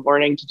early in the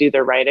morning to do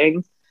their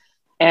writing.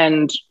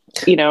 And,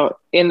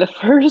 in the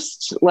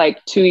first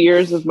 2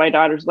 years of my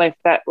daughter's life,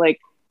 that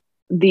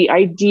the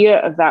idea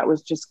of that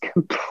was just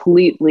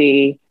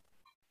completely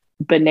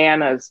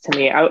bananas to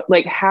me.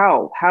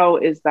 How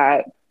is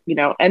that,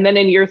 and then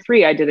in year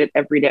 3, I did it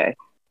every day,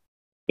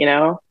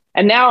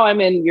 and now I'm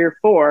in year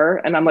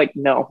 4 and I'm like,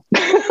 no,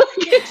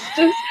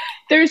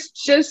 there's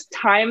just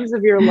times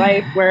of your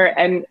life where,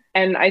 and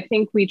I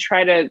think we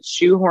try to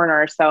shoehorn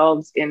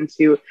ourselves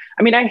into,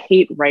 I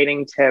hate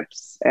writing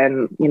tips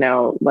and,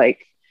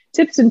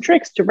 tips and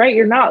tricks to write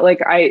your not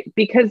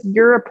because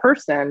you're a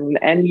person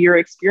and you're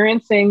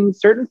experiencing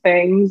certain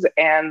things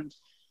and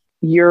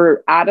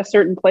you're at a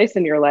certain place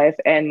in your life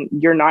and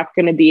you're not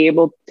going to be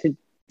able to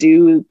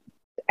do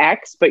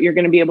X, but you're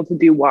going to be able to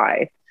do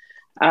Y.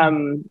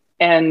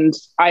 And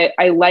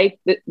I like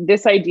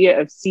this idea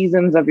of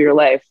seasons of your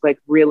life,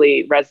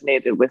 really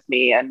resonated with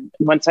me. And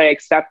once I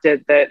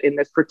accepted that in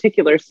this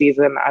particular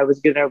season, I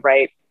was going to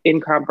write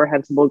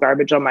incomprehensible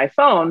garbage on my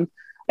phone,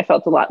 I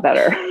felt a lot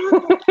better.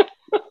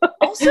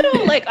 Also,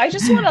 I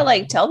just want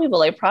to tell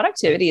people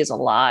productivity is a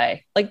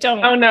lie.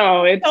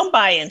 Don't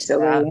buy into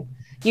that.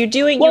 You're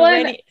doing well.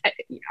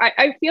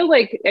 I feel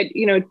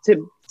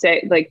to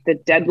say the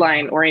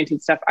deadline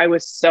oriented stuff, I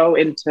was so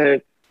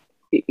into,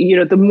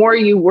 the more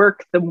you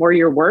work, the more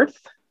you're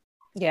worth.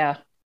 Yeah.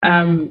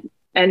 And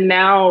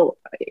now,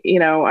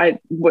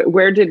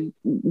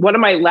 what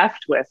am I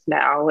left with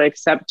now,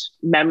 except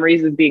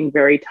memories of being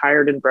very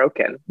tired and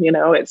broken?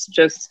 It's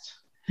just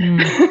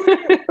and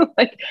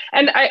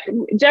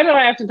Jen and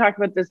I have to talk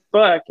about this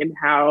book and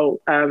how,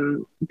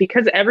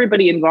 because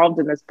everybody involved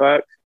in this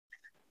book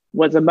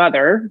was a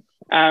mother,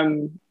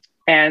 and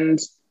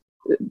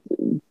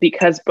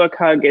because Book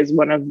Hug is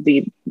one of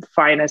the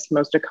finest,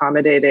 most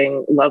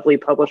accommodating, lovely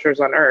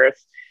publishers on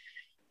earth,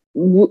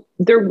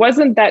 there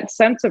wasn't that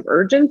sense of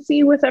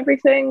urgency with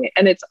everything.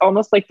 And it's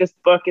almost like this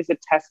book is a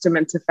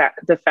testament to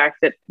the fact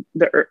that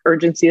the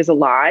urgency is a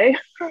lie.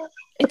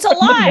 It's a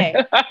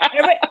lie.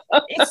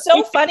 It's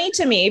so funny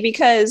to me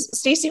because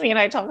Stacey and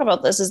I talk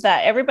about this, is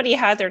that everybody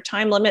had their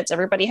time limits,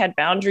 everybody had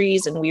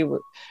boundaries, and we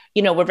were,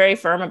 we're very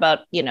firm about,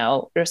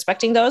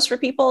 respecting those for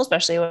people,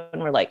 especially when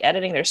we're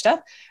editing their stuff.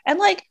 And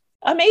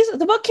amazing,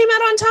 the book came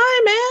out on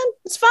time, man.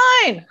 It's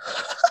fine.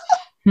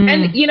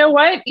 And you know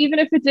what? Even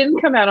if it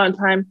didn't come out on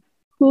time,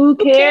 who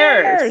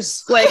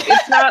cares?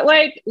 It's not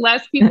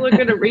less people are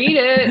going to read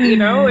it.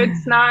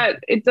 It's not,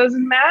 it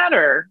doesn't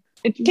matter.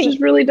 It just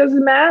really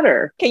doesn't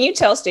matter. Can you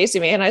tell Stacey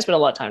May and I spent a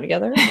lot of time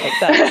together?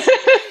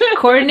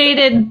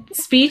 Coordinated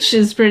speech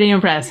is pretty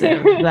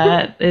impressive.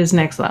 That is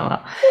next level.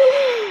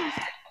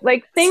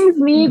 Things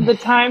need the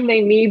time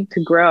they need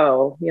to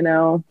grow.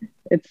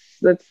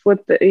 That's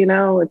what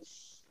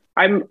it's.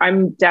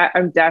 I'm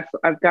deaf.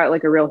 I've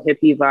got a real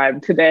hippie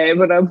vibe today,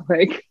 but I'm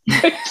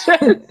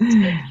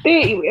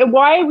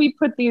why we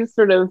put these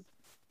sort of.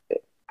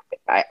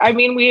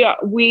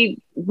 We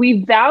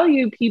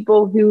value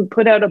people who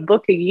put out a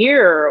book a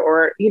year,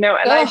 or and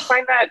I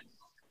find that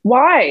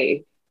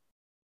why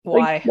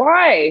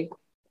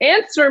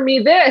answer me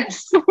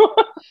this.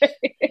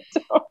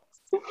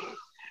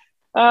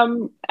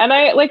 And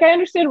I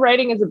understand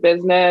writing is a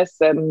business,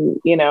 and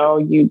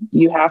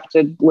you have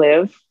to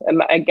live,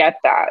 and I get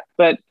that,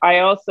 but I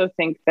also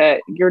think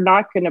that you're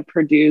not going to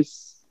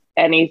produce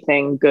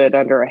anything good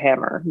under a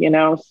hammer,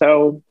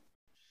 so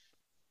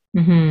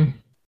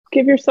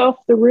give yourself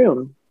the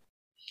room.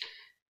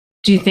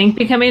 Do you think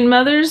becoming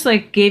mothers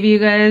gave you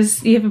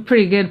guys, you have a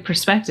pretty good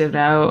perspective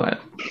now?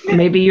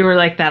 Maybe you were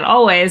like that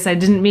always. I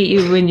didn't meet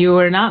you when you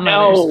were not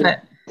mothers. No,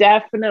 but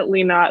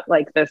definitely not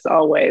like this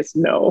always.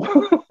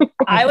 No.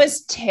 I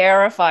was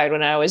terrified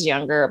when I was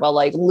younger about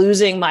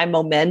losing my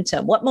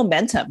momentum. What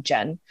momentum,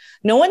 Jen?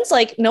 No one's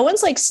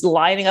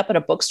lining up at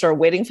a bookstore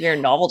waiting for your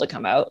novel to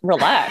come out.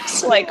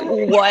 Relax.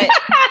 What?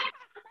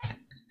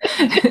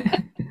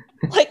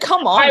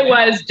 Come on. I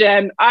was,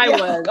 Jen. I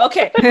was.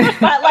 Okay.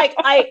 But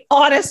I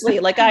honestly,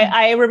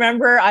 I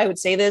remember I would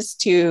say this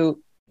to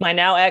my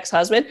now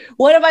ex-husband.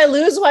 What if I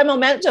lose my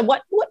momentum?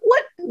 What?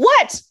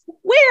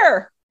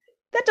 Where?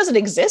 That doesn't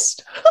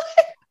exist.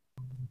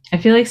 I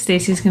feel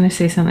Stacey's going to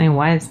say something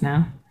wise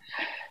now.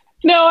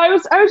 No, I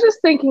was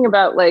just thinking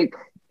about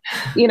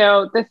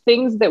the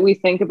things that we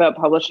think about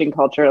publishing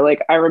culture,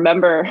 like I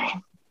remember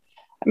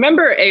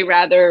a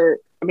rather,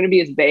 I'm going to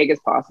be as vague as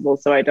possible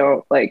so I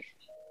don't like,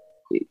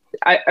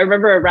 I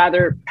remember a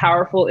rather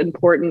powerful,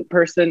 important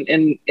person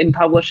in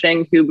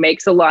publishing who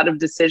makes a lot of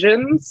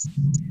decisions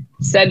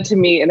said to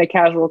me in a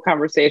casual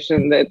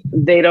conversation that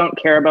they don't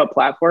care about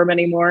platform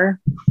anymore.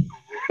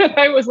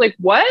 I was like,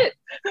 what?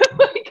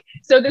 Like,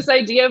 so this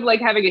idea of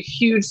like having a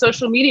huge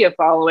social media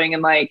following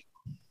and like,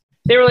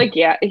 they were like,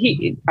 yeah,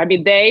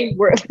 they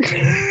were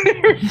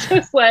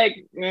just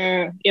like,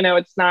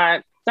 it's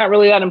not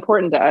really that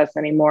important to us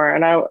anymore.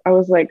 And I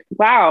was like,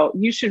 wow,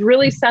 you should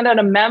really send out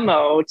a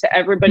memo to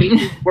everybody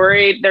who's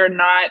worried they're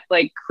not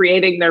like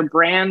creating their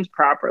brand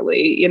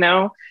properly,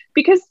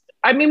 because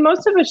I mean,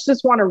 most of us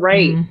just want to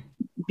write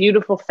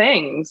beautiful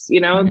things,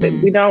 that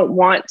we don't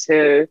want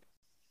to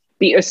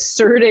be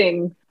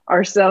asserting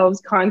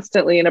ourselves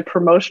constantly in a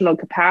promotional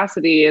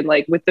capacity and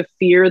like with the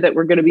fear that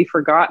we're going to be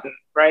forgotten,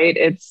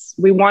 right?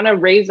 We want to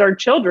raise our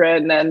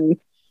children and,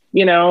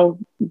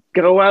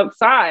 go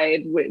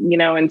outside,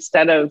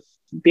 instead of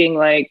being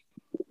like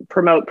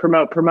promote.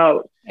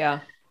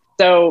 Yeah.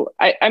 So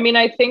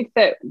I think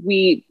that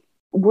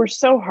we're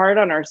so hard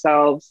on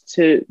ourselves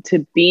to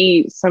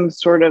be some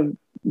sort of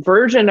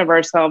version of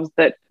ourselves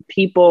that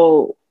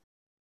people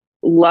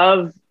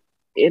love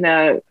in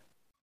a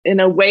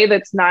way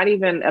that's not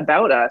even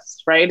about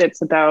us, right?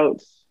 It's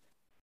about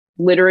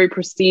literary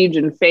prestige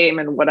and fame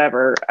and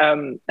whatever.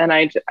 And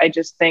I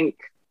just think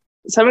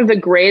some of the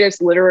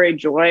greatest literary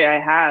joy I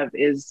have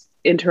is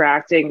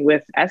interacting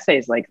with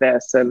essays like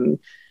this and,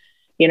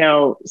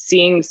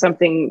 seeing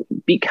something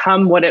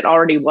become what it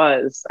already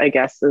was, I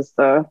guess is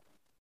the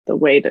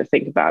way to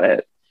think about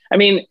it. I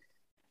mean,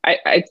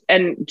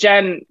 and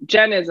Jen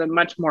is a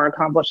much more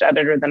accomplished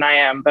editor than I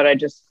am, but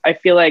I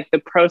feel like the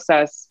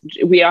process,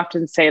 we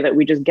often say that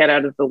we just get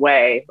out of the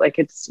way. Like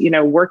it's,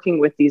 working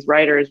with these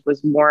writers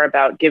was more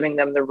about giving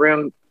them the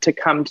room to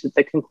come to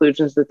the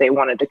conclusions that they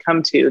wanted to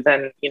come to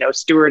than,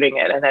 stewarding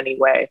it in any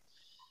way.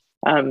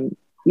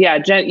 Yeah,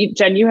 Jen,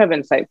 you have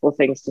insightful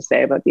things to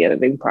say about the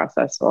editing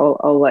process. So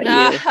I'll let you.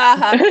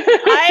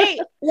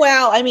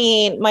 I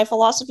mean, my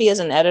philosophy as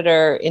an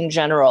editor in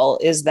general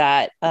is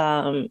that,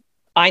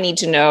 I need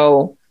to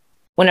know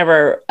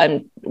whenever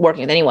I'm working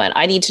with anyone,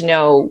 I need to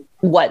know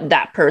what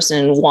that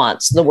person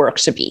wants the work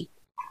to be.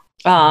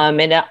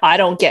 And I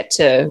don't get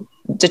to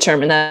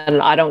determine that.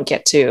 And I don't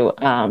get to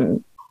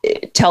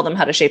tell them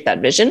how to shape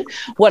that vision.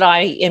 What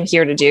I am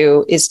here to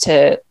do is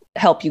to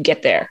help you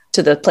get there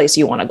to the place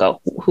you want to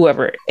go,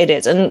 whoever it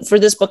is. And for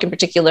this book in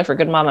particular, for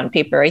Good Mom on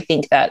Paper, I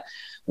think that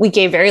we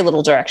gave very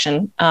little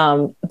direction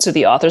to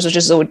the authors, which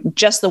is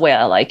just the way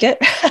I like it.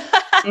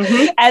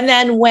 Mm-hmm. And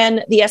then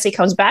when the essay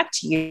comes back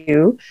to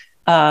you,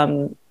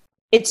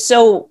 it's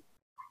so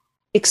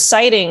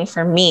exciting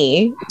for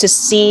me to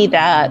see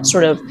that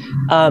sort of,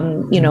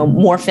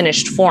 more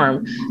finished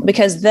form,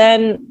 because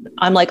then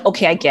I'm like,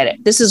 okay, I get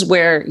it. This is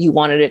where you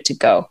wanted it to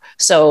go.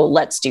 So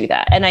let's do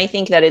that. And I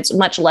think that it's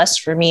much less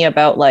for me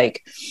about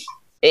like,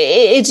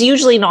 it's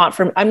usually not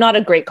I'm not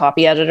a great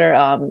copy editor.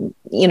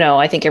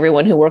 I think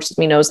everyone who works with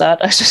me knows that.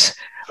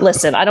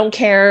 Listen, I don't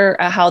care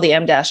how the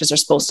M dashes are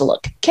supposed to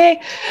look.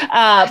 Okay.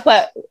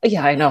 But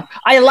yeah, I know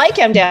I like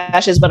M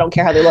dashes, but I don't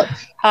care how they look.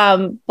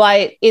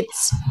 But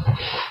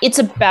it's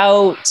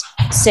about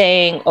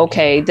saying,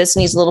 okay, this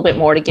needs a little bit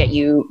more to get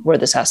you where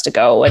this has to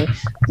go. And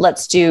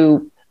let's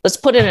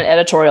put in an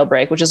editorial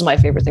break, which is my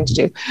favorite thing to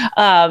do.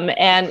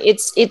 And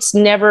it's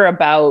never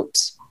about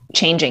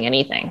changing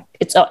anything.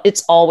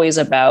 It's always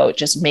about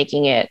just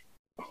making it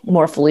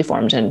more fully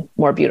formed and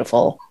more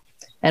beautiful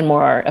and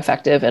more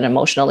effective and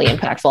emotionally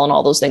impactful and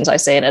all those things I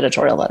say in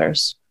editorial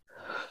letters.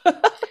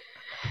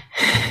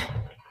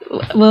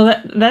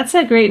 Well, that's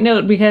a great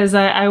note, because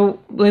I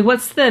like,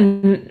 what's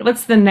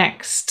the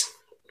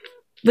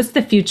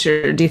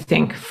future, do you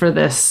think, for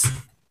this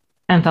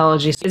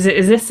anthology? Is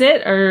this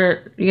it,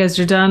 or you guys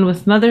are done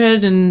with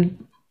motherhood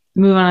and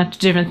move on to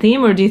a different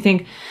theme, or do you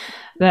think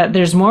that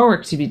there's more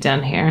work to be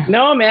done here?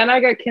 No, man,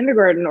 I got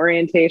kindergarten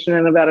orientation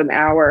in about an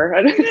hour.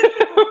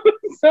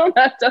 So I'm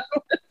not done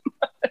with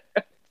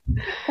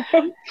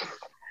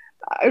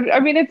I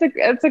mean,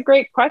 it's a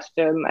great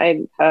question.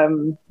 I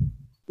don't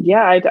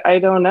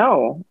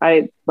know.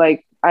 I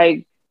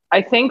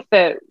think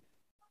that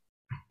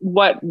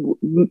what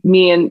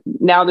me and,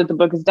 now that the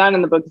book is done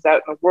and the book is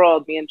out in the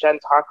world, me and Jen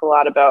talk a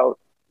lot about,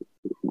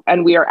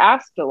 and we are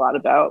asked a lot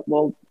about,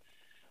 well,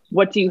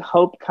 what do you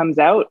hope comes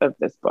out of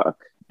this book?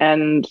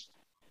 And,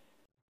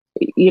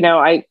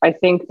 I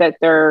think that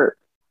there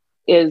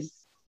is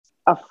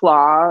a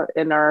flaw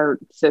in our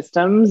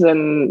systems,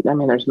 and I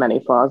mean, there's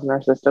many flaws in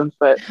our systems,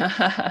 but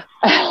I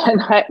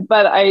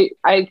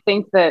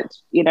think that,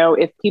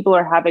 if people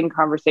are having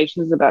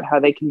conversations about how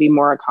they can be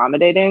more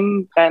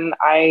accommodating, then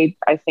I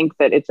think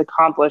that it's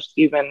accomplished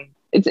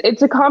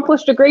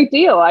a great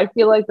deal. I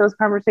feel like those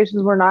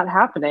conversations were not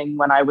happening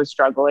when I was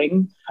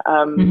struggling.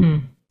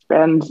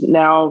 And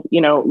now,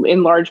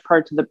 in large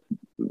part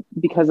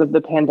because of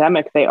the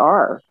pandemic, they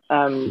are.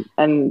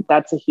 And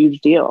that's a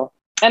huge deal.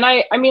 And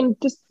I mean,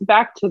 just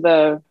back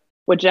to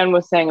what Jen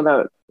was saying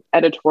about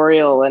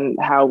editorial and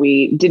how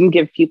we didn't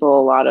give people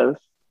a lot of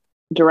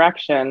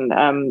direction.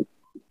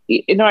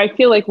 I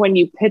feel like when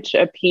you pitch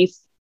a piece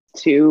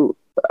to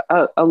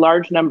a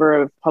large number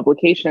of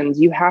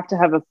publications, you have to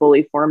have a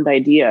fully formed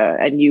idea,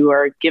 and you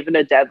are given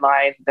a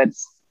deadline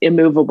that's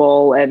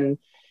immovable, and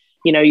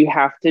you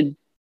have to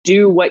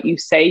do what you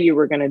say you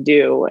were going to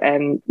do,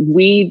 and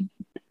we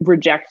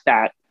reject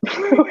that.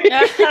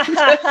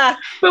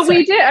 But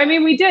we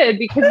did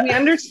because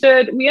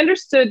we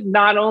understood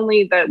not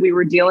only that we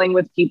were dealing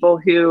with people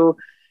who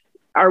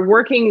are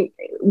working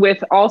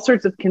with all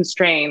sorts of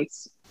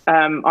constraints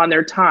on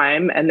their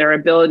time and their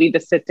ability to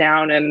sit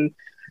down and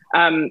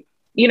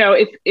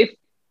if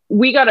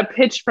we got a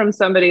pitch from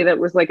somebody that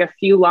was like a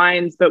few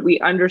lines, but we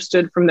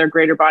understood from their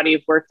greater body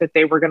of work that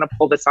they were going to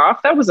pull this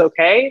off, that was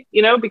okay,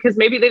 because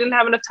maybe they didn't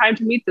have enough time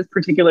to meet this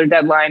particular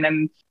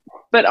deadline.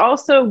 But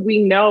also we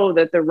know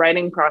that the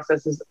writing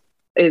process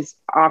is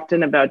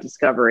often about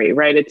discovery,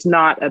 right? It's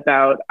not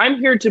about, I'm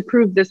here to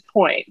prove this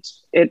point.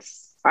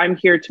 It's, I'm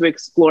here to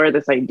explore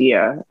this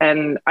idea.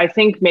 And I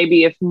think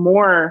maybe if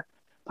more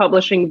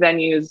publishing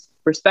venues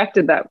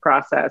respected that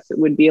process, it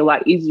would be a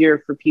lot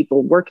easier for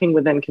people working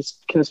within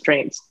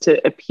constraints to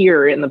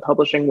appear in the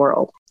publishing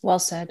world. Well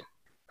said.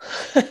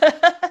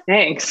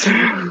 Thanks.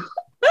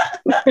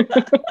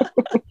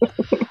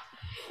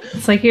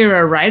 It's like you're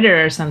a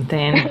writer or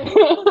something.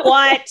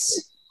 What?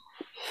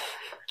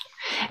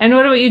 And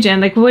what about you, Jen?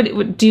 Like,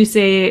 what do you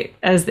say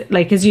as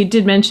you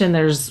did mention,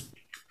 there's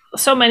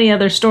so many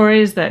other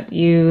stories that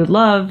you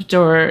loved,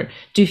 or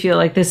do you feel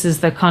like this is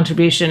the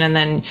contribution, and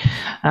then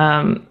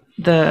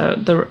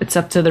it's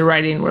up to the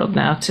writing world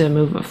now to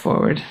move it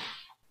forward?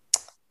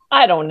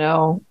 I don't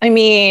know. I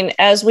mean,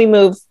 as we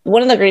move,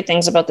 one of the great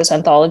things about this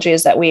anthology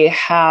is that we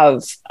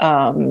have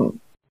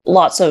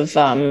lots of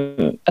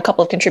a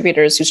couple of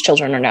contributors whose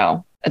children are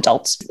now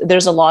adults.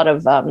 There's a lot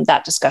of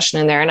that discussion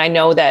in there. And I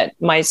know that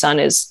my son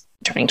is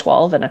turning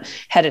 12 and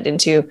headed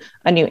into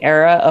a new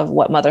era of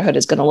what motherhood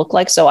is going to look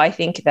like. So I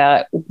think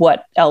that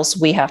what else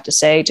we have to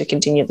say to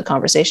continue the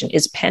conversation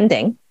is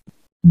pending,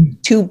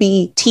 to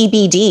be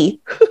TBD.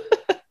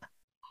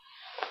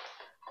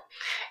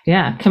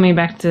 Yeah, coming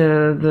back to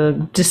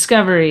the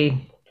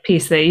discovery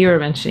piece that you were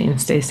mentioning,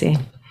 Stacey.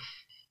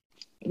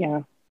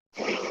 Yeah.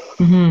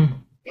 Mm-hmm.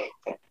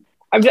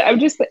 I'm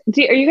just, are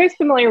you guys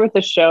familiar with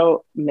the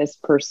show Miss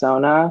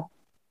Persona?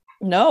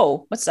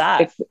 No, what's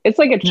that? It's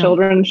like a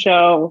children's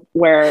show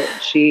where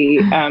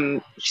she's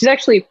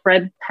actually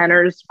Fred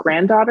Penner's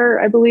granddaughter,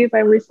 I believe I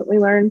recently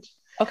learned.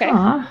 Okay.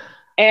 Aww.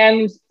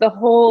 And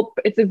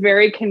it's a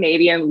very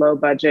Canadian low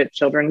budget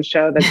children's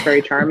show that's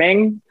very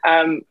charming.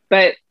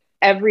 But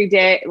every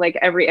day, like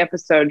every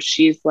episode,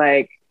 she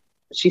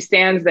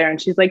stands there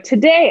and she's like,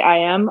 today I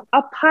am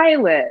a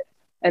pilot.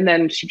 And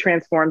then she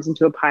transforms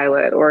into a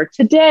pilot, or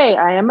today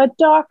I am a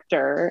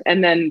doctor.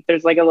 And then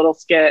there's like a little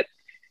skit.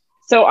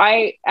 So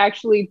I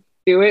actually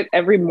do it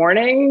every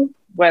morning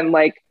when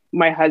like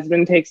my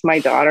husband takes my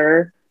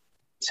daughter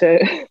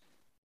to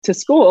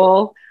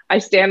school. I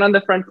stand on the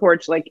front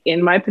porch, like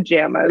in my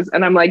pajamas,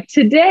 and I'm like,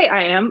 today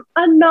I am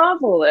a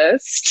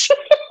novelist.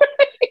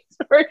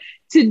 Or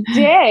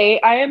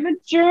today I am a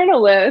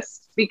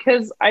journalist,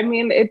 because I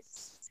mean, it's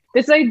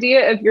this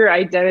idea of your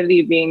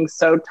identity being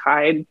so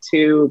tied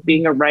to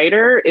being a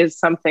writer is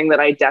something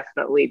that I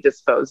definitely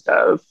disposed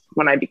of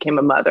when I became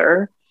a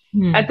mother.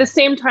 At the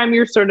same time,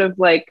 you're sort of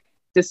like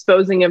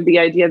disposing of the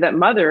idea that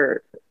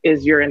mother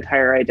is your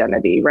entire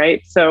identity,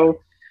 right? So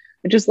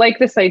I just like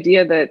this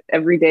idea that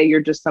every day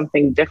you're just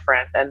something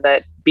different, and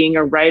that being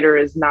a writer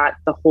is not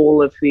the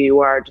whole of who you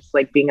are, just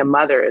like being a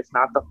mother is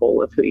not the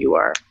whole of who you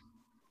are.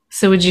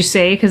 So would you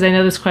say, because I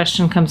know this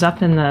question comes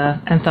up in the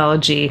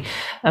anthology,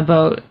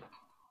 about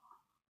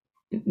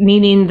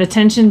needing the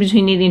tension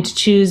between needing to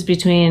choose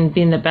between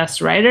being the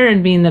best writer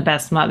and being the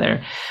best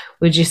mother,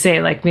 would you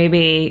say like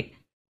maybe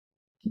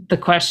the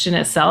question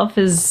itself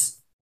is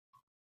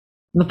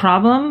the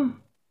problem?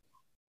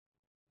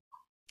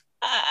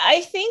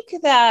 I think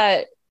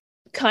that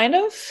kind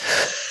of,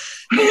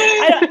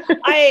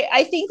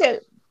 I think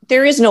that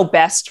there is no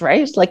best,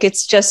 right? Like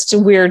it's just,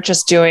 we're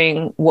just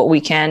doing what we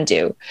can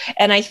do.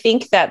 And I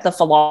think that the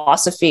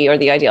philosophy or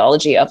the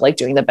ideology of like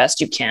doing the best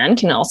you can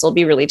also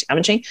be really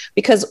damaging,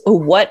 because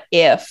what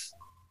if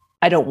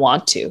I don't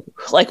want to?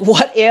 Like,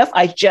 what if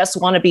I just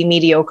want to be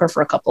mediocre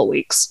for a couple of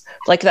weeks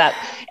like that?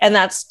 And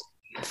that's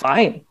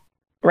fine,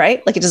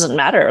 right? Like, it doesn't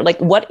matter. Like,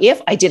 what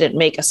if I didn't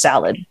make a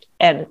salad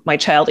and my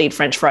child ate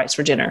French fries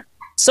for dinner?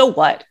 So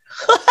what?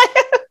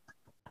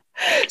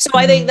 So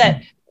I think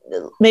that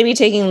maybe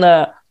taking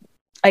the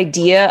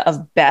idea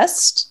of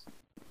best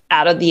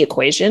out of the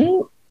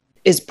equation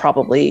is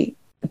probably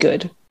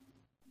good.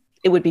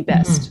 It would be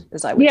best,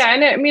 as I would say.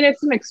 And I mean,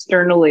 it's an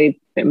externally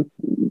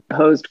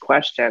imposed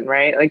question,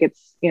 right? Like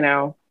it's,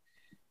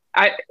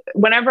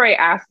 whenever I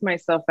ask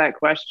myself that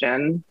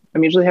question,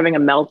 I'm usually having a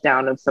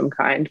meltdown of some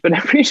kind, but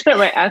every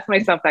time I ask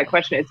myself that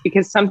question, it's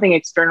because something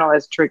external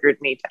has triggered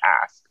me to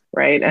ask,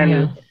 right?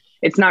 And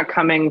it's not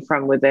coming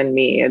from within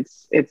me.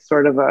 It's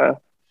sort of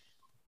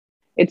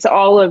it's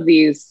all of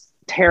these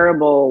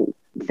terrible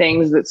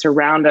things that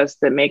surround us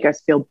that make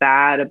us feel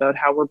bad about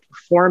how we're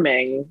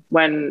performing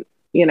when,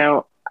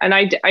 and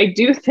I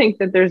do think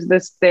that there's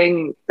this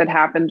thing that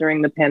happened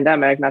during the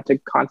pandemic, not to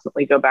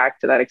constantly go back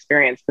to that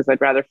experience because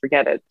I'd rather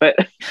forget it, but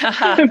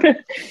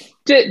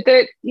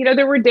that,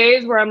 there were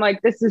days where I'm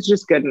like, this is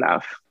just good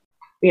enough,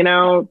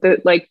 and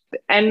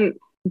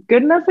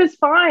good enough is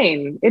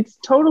fine. It's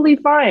totally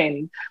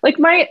fine. Like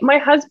my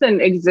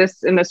husband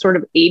exists in a sort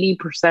of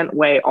 80%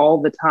 way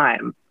all the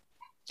time.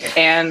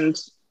 And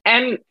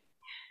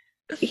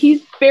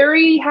he's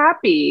very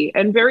happy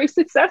and very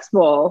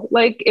successful.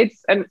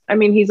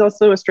 He's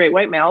also a straight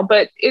white male,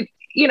 but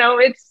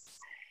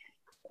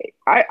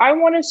I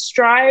want to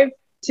strive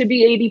to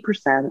be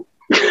 80%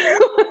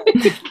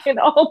 in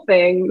all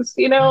things,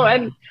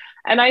 and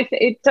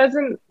it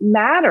doesn't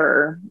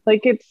matter.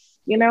 Like it's,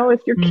 if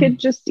your kid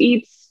just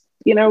eats,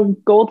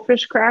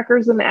 goldfish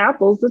crackers and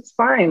apples, that's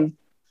fine.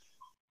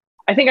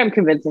 I think I'm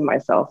convincing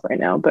myself right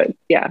now, but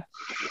yeah.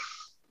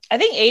 I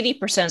think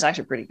 80% is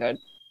actually pretty good.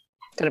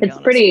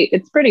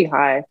 It's pretty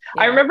high. Yeah.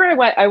 I remember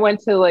I went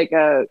to like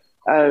a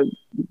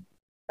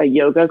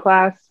yoga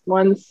class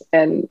once,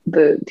 and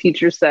the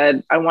teacher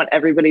said, I want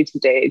everybody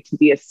today to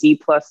be a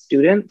C+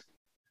 student.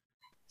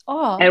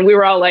 Oh. And we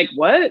were all like,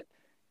 what?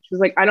 She was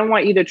like, I don't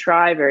want you to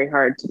try very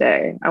hard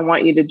today. I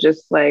want you to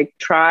just like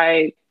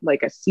try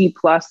like a C+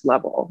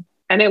 level.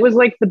 And it was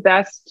like the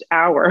best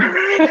hour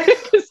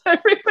because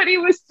everybody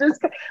was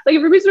just like,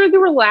 everybody's really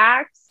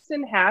relaxed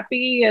and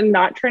happy and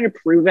not trying to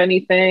prove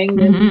anything.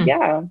 And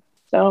yeah.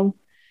 So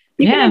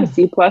you can have a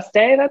C+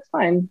 day. That's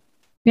fine.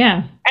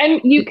 Yeah.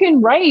 And you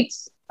can write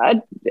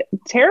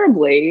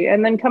terribly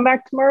and then come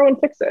back tomorrow and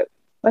fix it.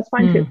 That's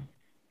fine too.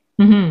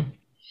 Mm-hmm.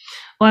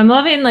 Well, I'm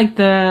loving like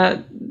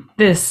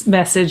this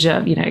message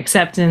of,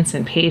 acceptance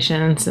and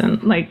patience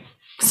and like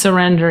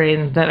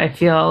surrendering that I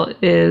feel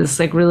is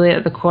like really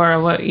at the core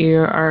of what you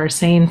are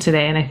saying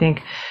today. And I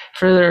think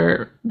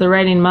for the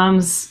writing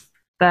moms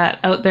that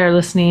out there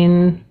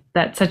listening,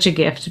 that's such a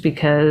gift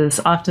because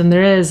often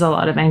there is a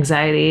lot of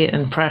anxiety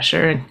and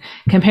pressure and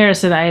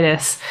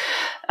comparisonitis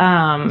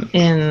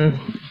in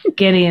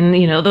getting,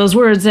 those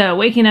words out,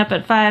 waking up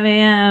at 5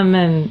 a.m.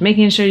 and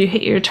making sure you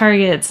hit your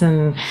targets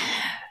and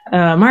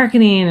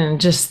marketing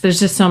and there's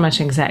just so much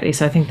anxiety.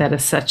 So I think that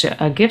is such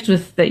a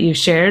gift that you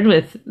shared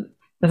with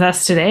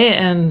us today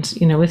and,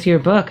 with your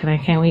book. And I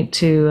can't wait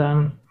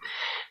to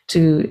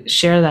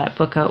share that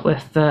book out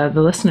with the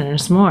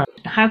listeners more.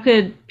 How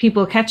could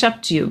people catch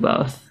up to you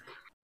both?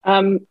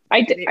 I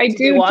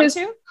do want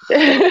to.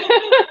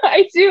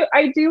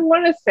 I do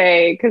want to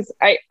say, because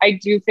I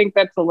do think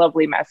that's a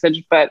lovely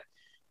message, but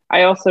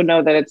I also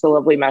know that it's a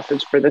lovely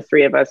message for the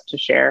three of us to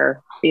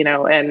share,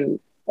 and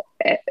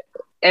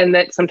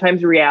that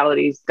sometimes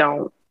realities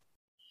don't,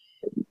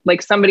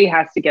 like somebody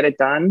has to get it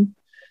done,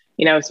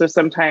 so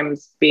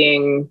sometimes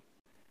being,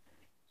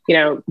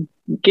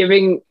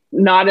 giving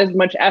not as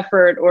much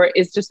effort or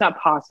it's just not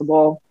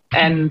possible.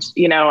 And,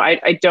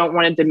 I don't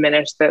want to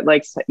diminish that,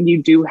 like,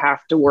 you do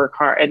have to work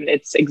hard and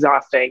it's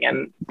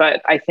exhausting.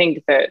 But I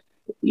think that,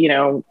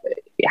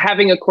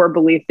 having a core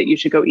belief that you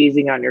should go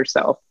easy on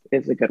yourself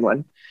is a good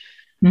one.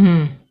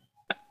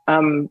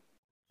 Mm-hmm.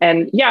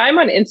 And yeah, I'm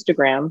on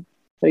Instagram,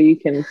 so you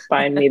can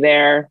find me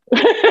there.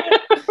 I'm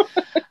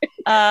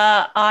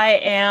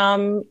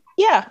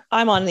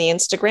on the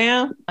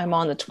Instagram. I'm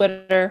on the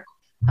Twitter.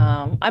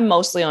 I'm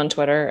mostly on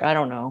Twitter. I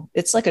don't know.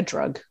 It's like a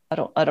drug. I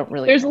don't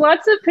really. There's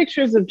lots of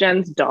pictures of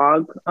Jen's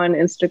dog on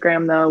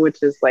Instagram though,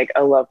 which is like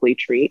a lovely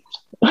treat.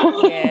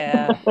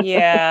 Yeah.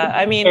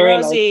 I mean,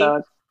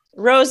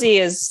 Rosie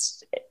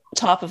is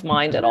top of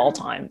mind at all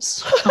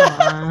times.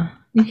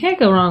 You can't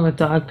go wrong with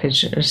dog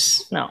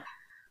pictures. No.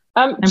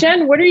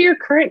 Jen, what are your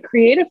current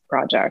creative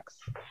projects?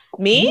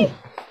 Me?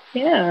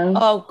 Yeah.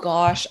 Oh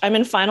gosh, I'm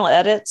in final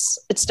edits.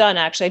 It's done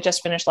actually. I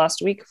just finished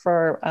last week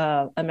for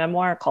a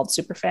memoir called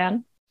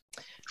Superfan,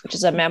 which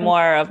is a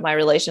memoir of my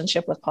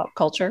relationship with pop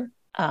culture.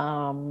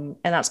 And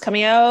that's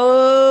coming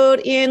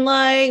out in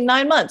like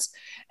 9 months.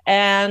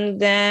 And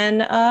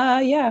then,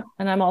 and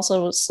I'm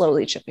also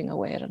slowly chipping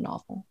away at a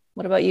novel.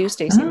 What about you,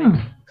 Stacey?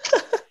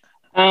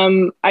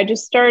 I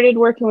just started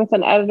working with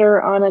an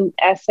editor on an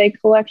essay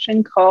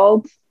collection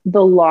called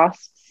The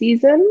Lost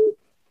Season.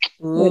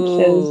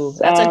 Ooh,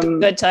 that's a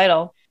good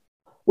title.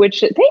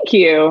 Thank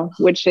you.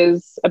 Which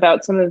is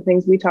about some of the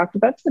things we talked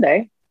about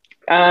today.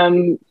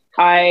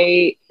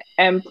 I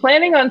am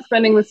planning on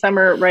spending the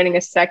summer writing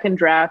a second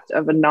draft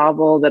of a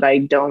novel that I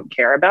don't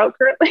care about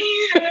currently.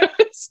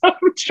 So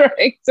I'm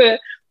trying to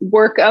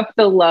work up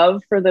the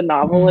love for the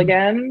novel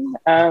again.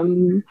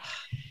 And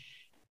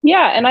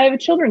I have a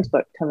children's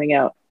book coming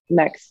out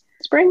next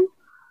spring.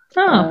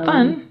 Oh,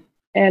 fun.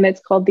 And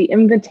it's called The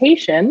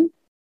Invitation.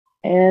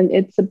 And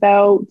it's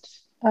about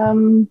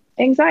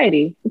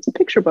anxiety. It's a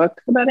picture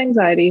book about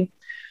anxiety,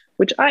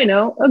 which I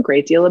know a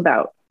great deal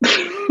about.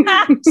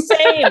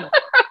 Same.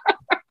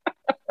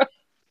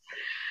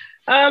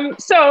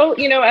 So,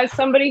 as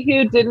somebody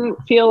who didn't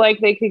feel like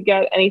they could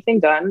get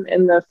anything done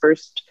in the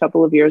first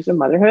couple of years of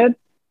motherhood,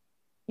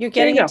 You're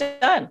getting There it you go.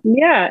 done.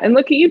 Yeah. And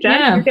look at you, Jen.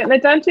 Yeah. You're getting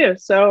it done too.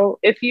 So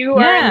if you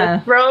are in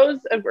the throes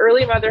of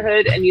early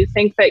motherhood and you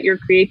think that your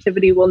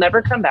creativity will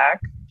never come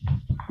back,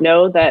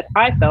 know that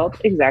I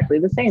felt exactly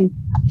the same.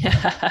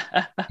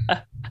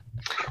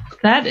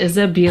 That is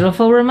a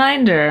beautiful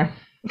reminder.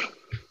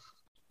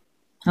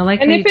 I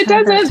like. And if it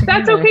doesn't,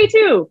 that's okay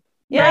too.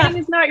 Yeah. Writing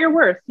is not your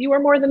worth. You are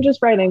more than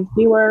just writing.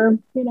 You are,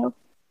 yeah.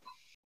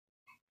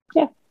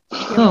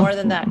 You're more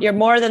than that. You're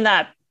more than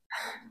that.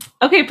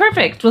 Okay,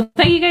 perfect. Well,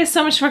 thank you guys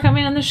so much for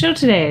coming on the show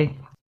today.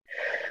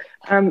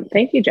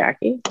 Thank you,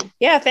 Jackie.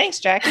 Yeah, thanks,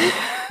 Jackie.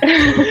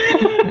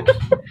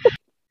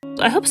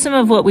 I hope some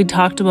of what we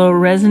talked about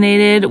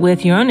resonated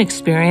with your own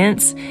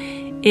experience.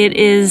 It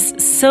is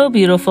so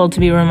beautiful to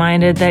be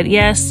reminded that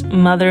yes,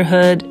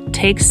 motherhood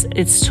takes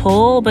its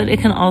toll, but it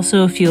can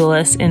also fuel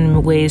us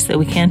in ways that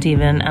we can't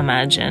even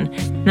imagine.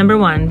 Number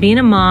one, being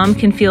a mom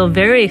can feel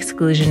very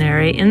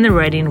exclusionary in the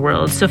writing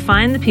world, so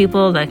find the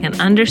people that can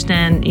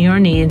understand your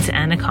needs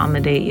and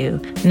accommodate you.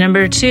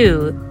 Number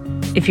two,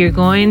 if you're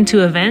going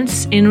to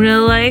events in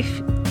real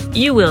life,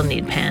 you will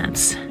need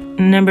pants.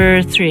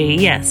 Number three,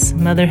 yes,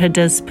 motherhood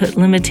does put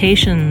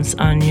limitations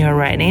on your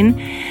writing.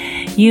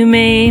 You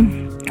may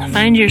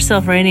find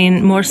yourself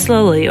writing more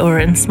slowly or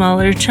in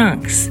smaller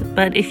chunks,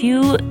 but if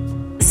you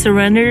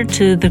surrender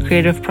to the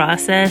creative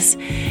process,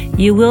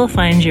 you will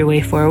find your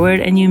way forward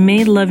and you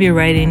may love your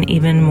writing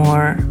even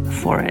more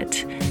for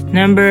it.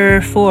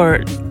 Number four,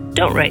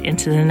 don't write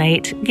into the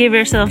night. Give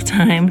yourself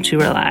time to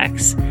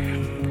relax.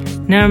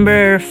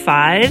 Number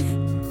five,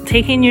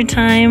 taking your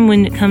time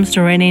when it comes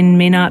to writing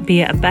may not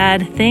be a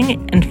bad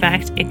thing. In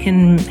fact, it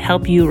can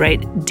help you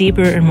write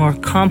deeper and more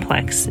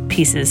complex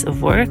pieces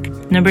of work.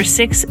 Number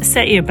six,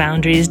 set your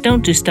boundaries.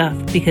 Don't do stuff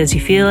because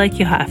you feel like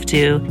you have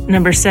to.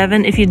 Number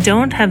seven, if you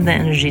don't have the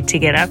energy to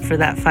get up for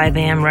that 5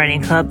 a.m.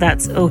 writing club,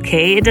 that's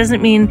okay. It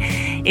doesn't mean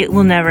it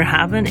will never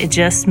happen. It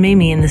just may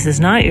mean this is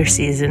not your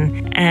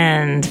season.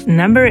 And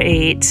number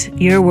eight,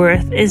 your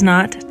worth is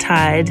not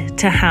tied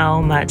to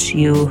how much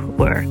you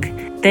work.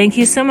 Thank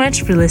you so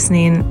much for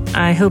listening.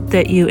 I hope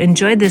that you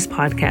enjoyed this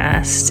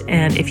podcast.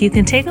 And if you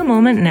can take a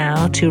moment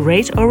now to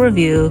rate or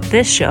review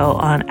this show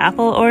on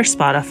Apple or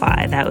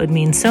Spotify, that would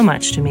mean so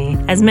much to me.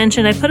 As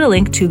mentioned, I put a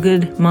link to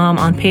Good Mom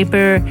on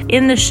Paper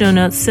in the show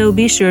notes, so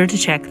be sure to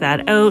check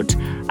that out.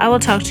 I will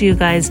talk to you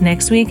guys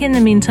next week. In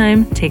the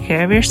meantime, take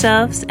care of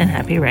yourselves and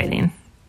happy writing.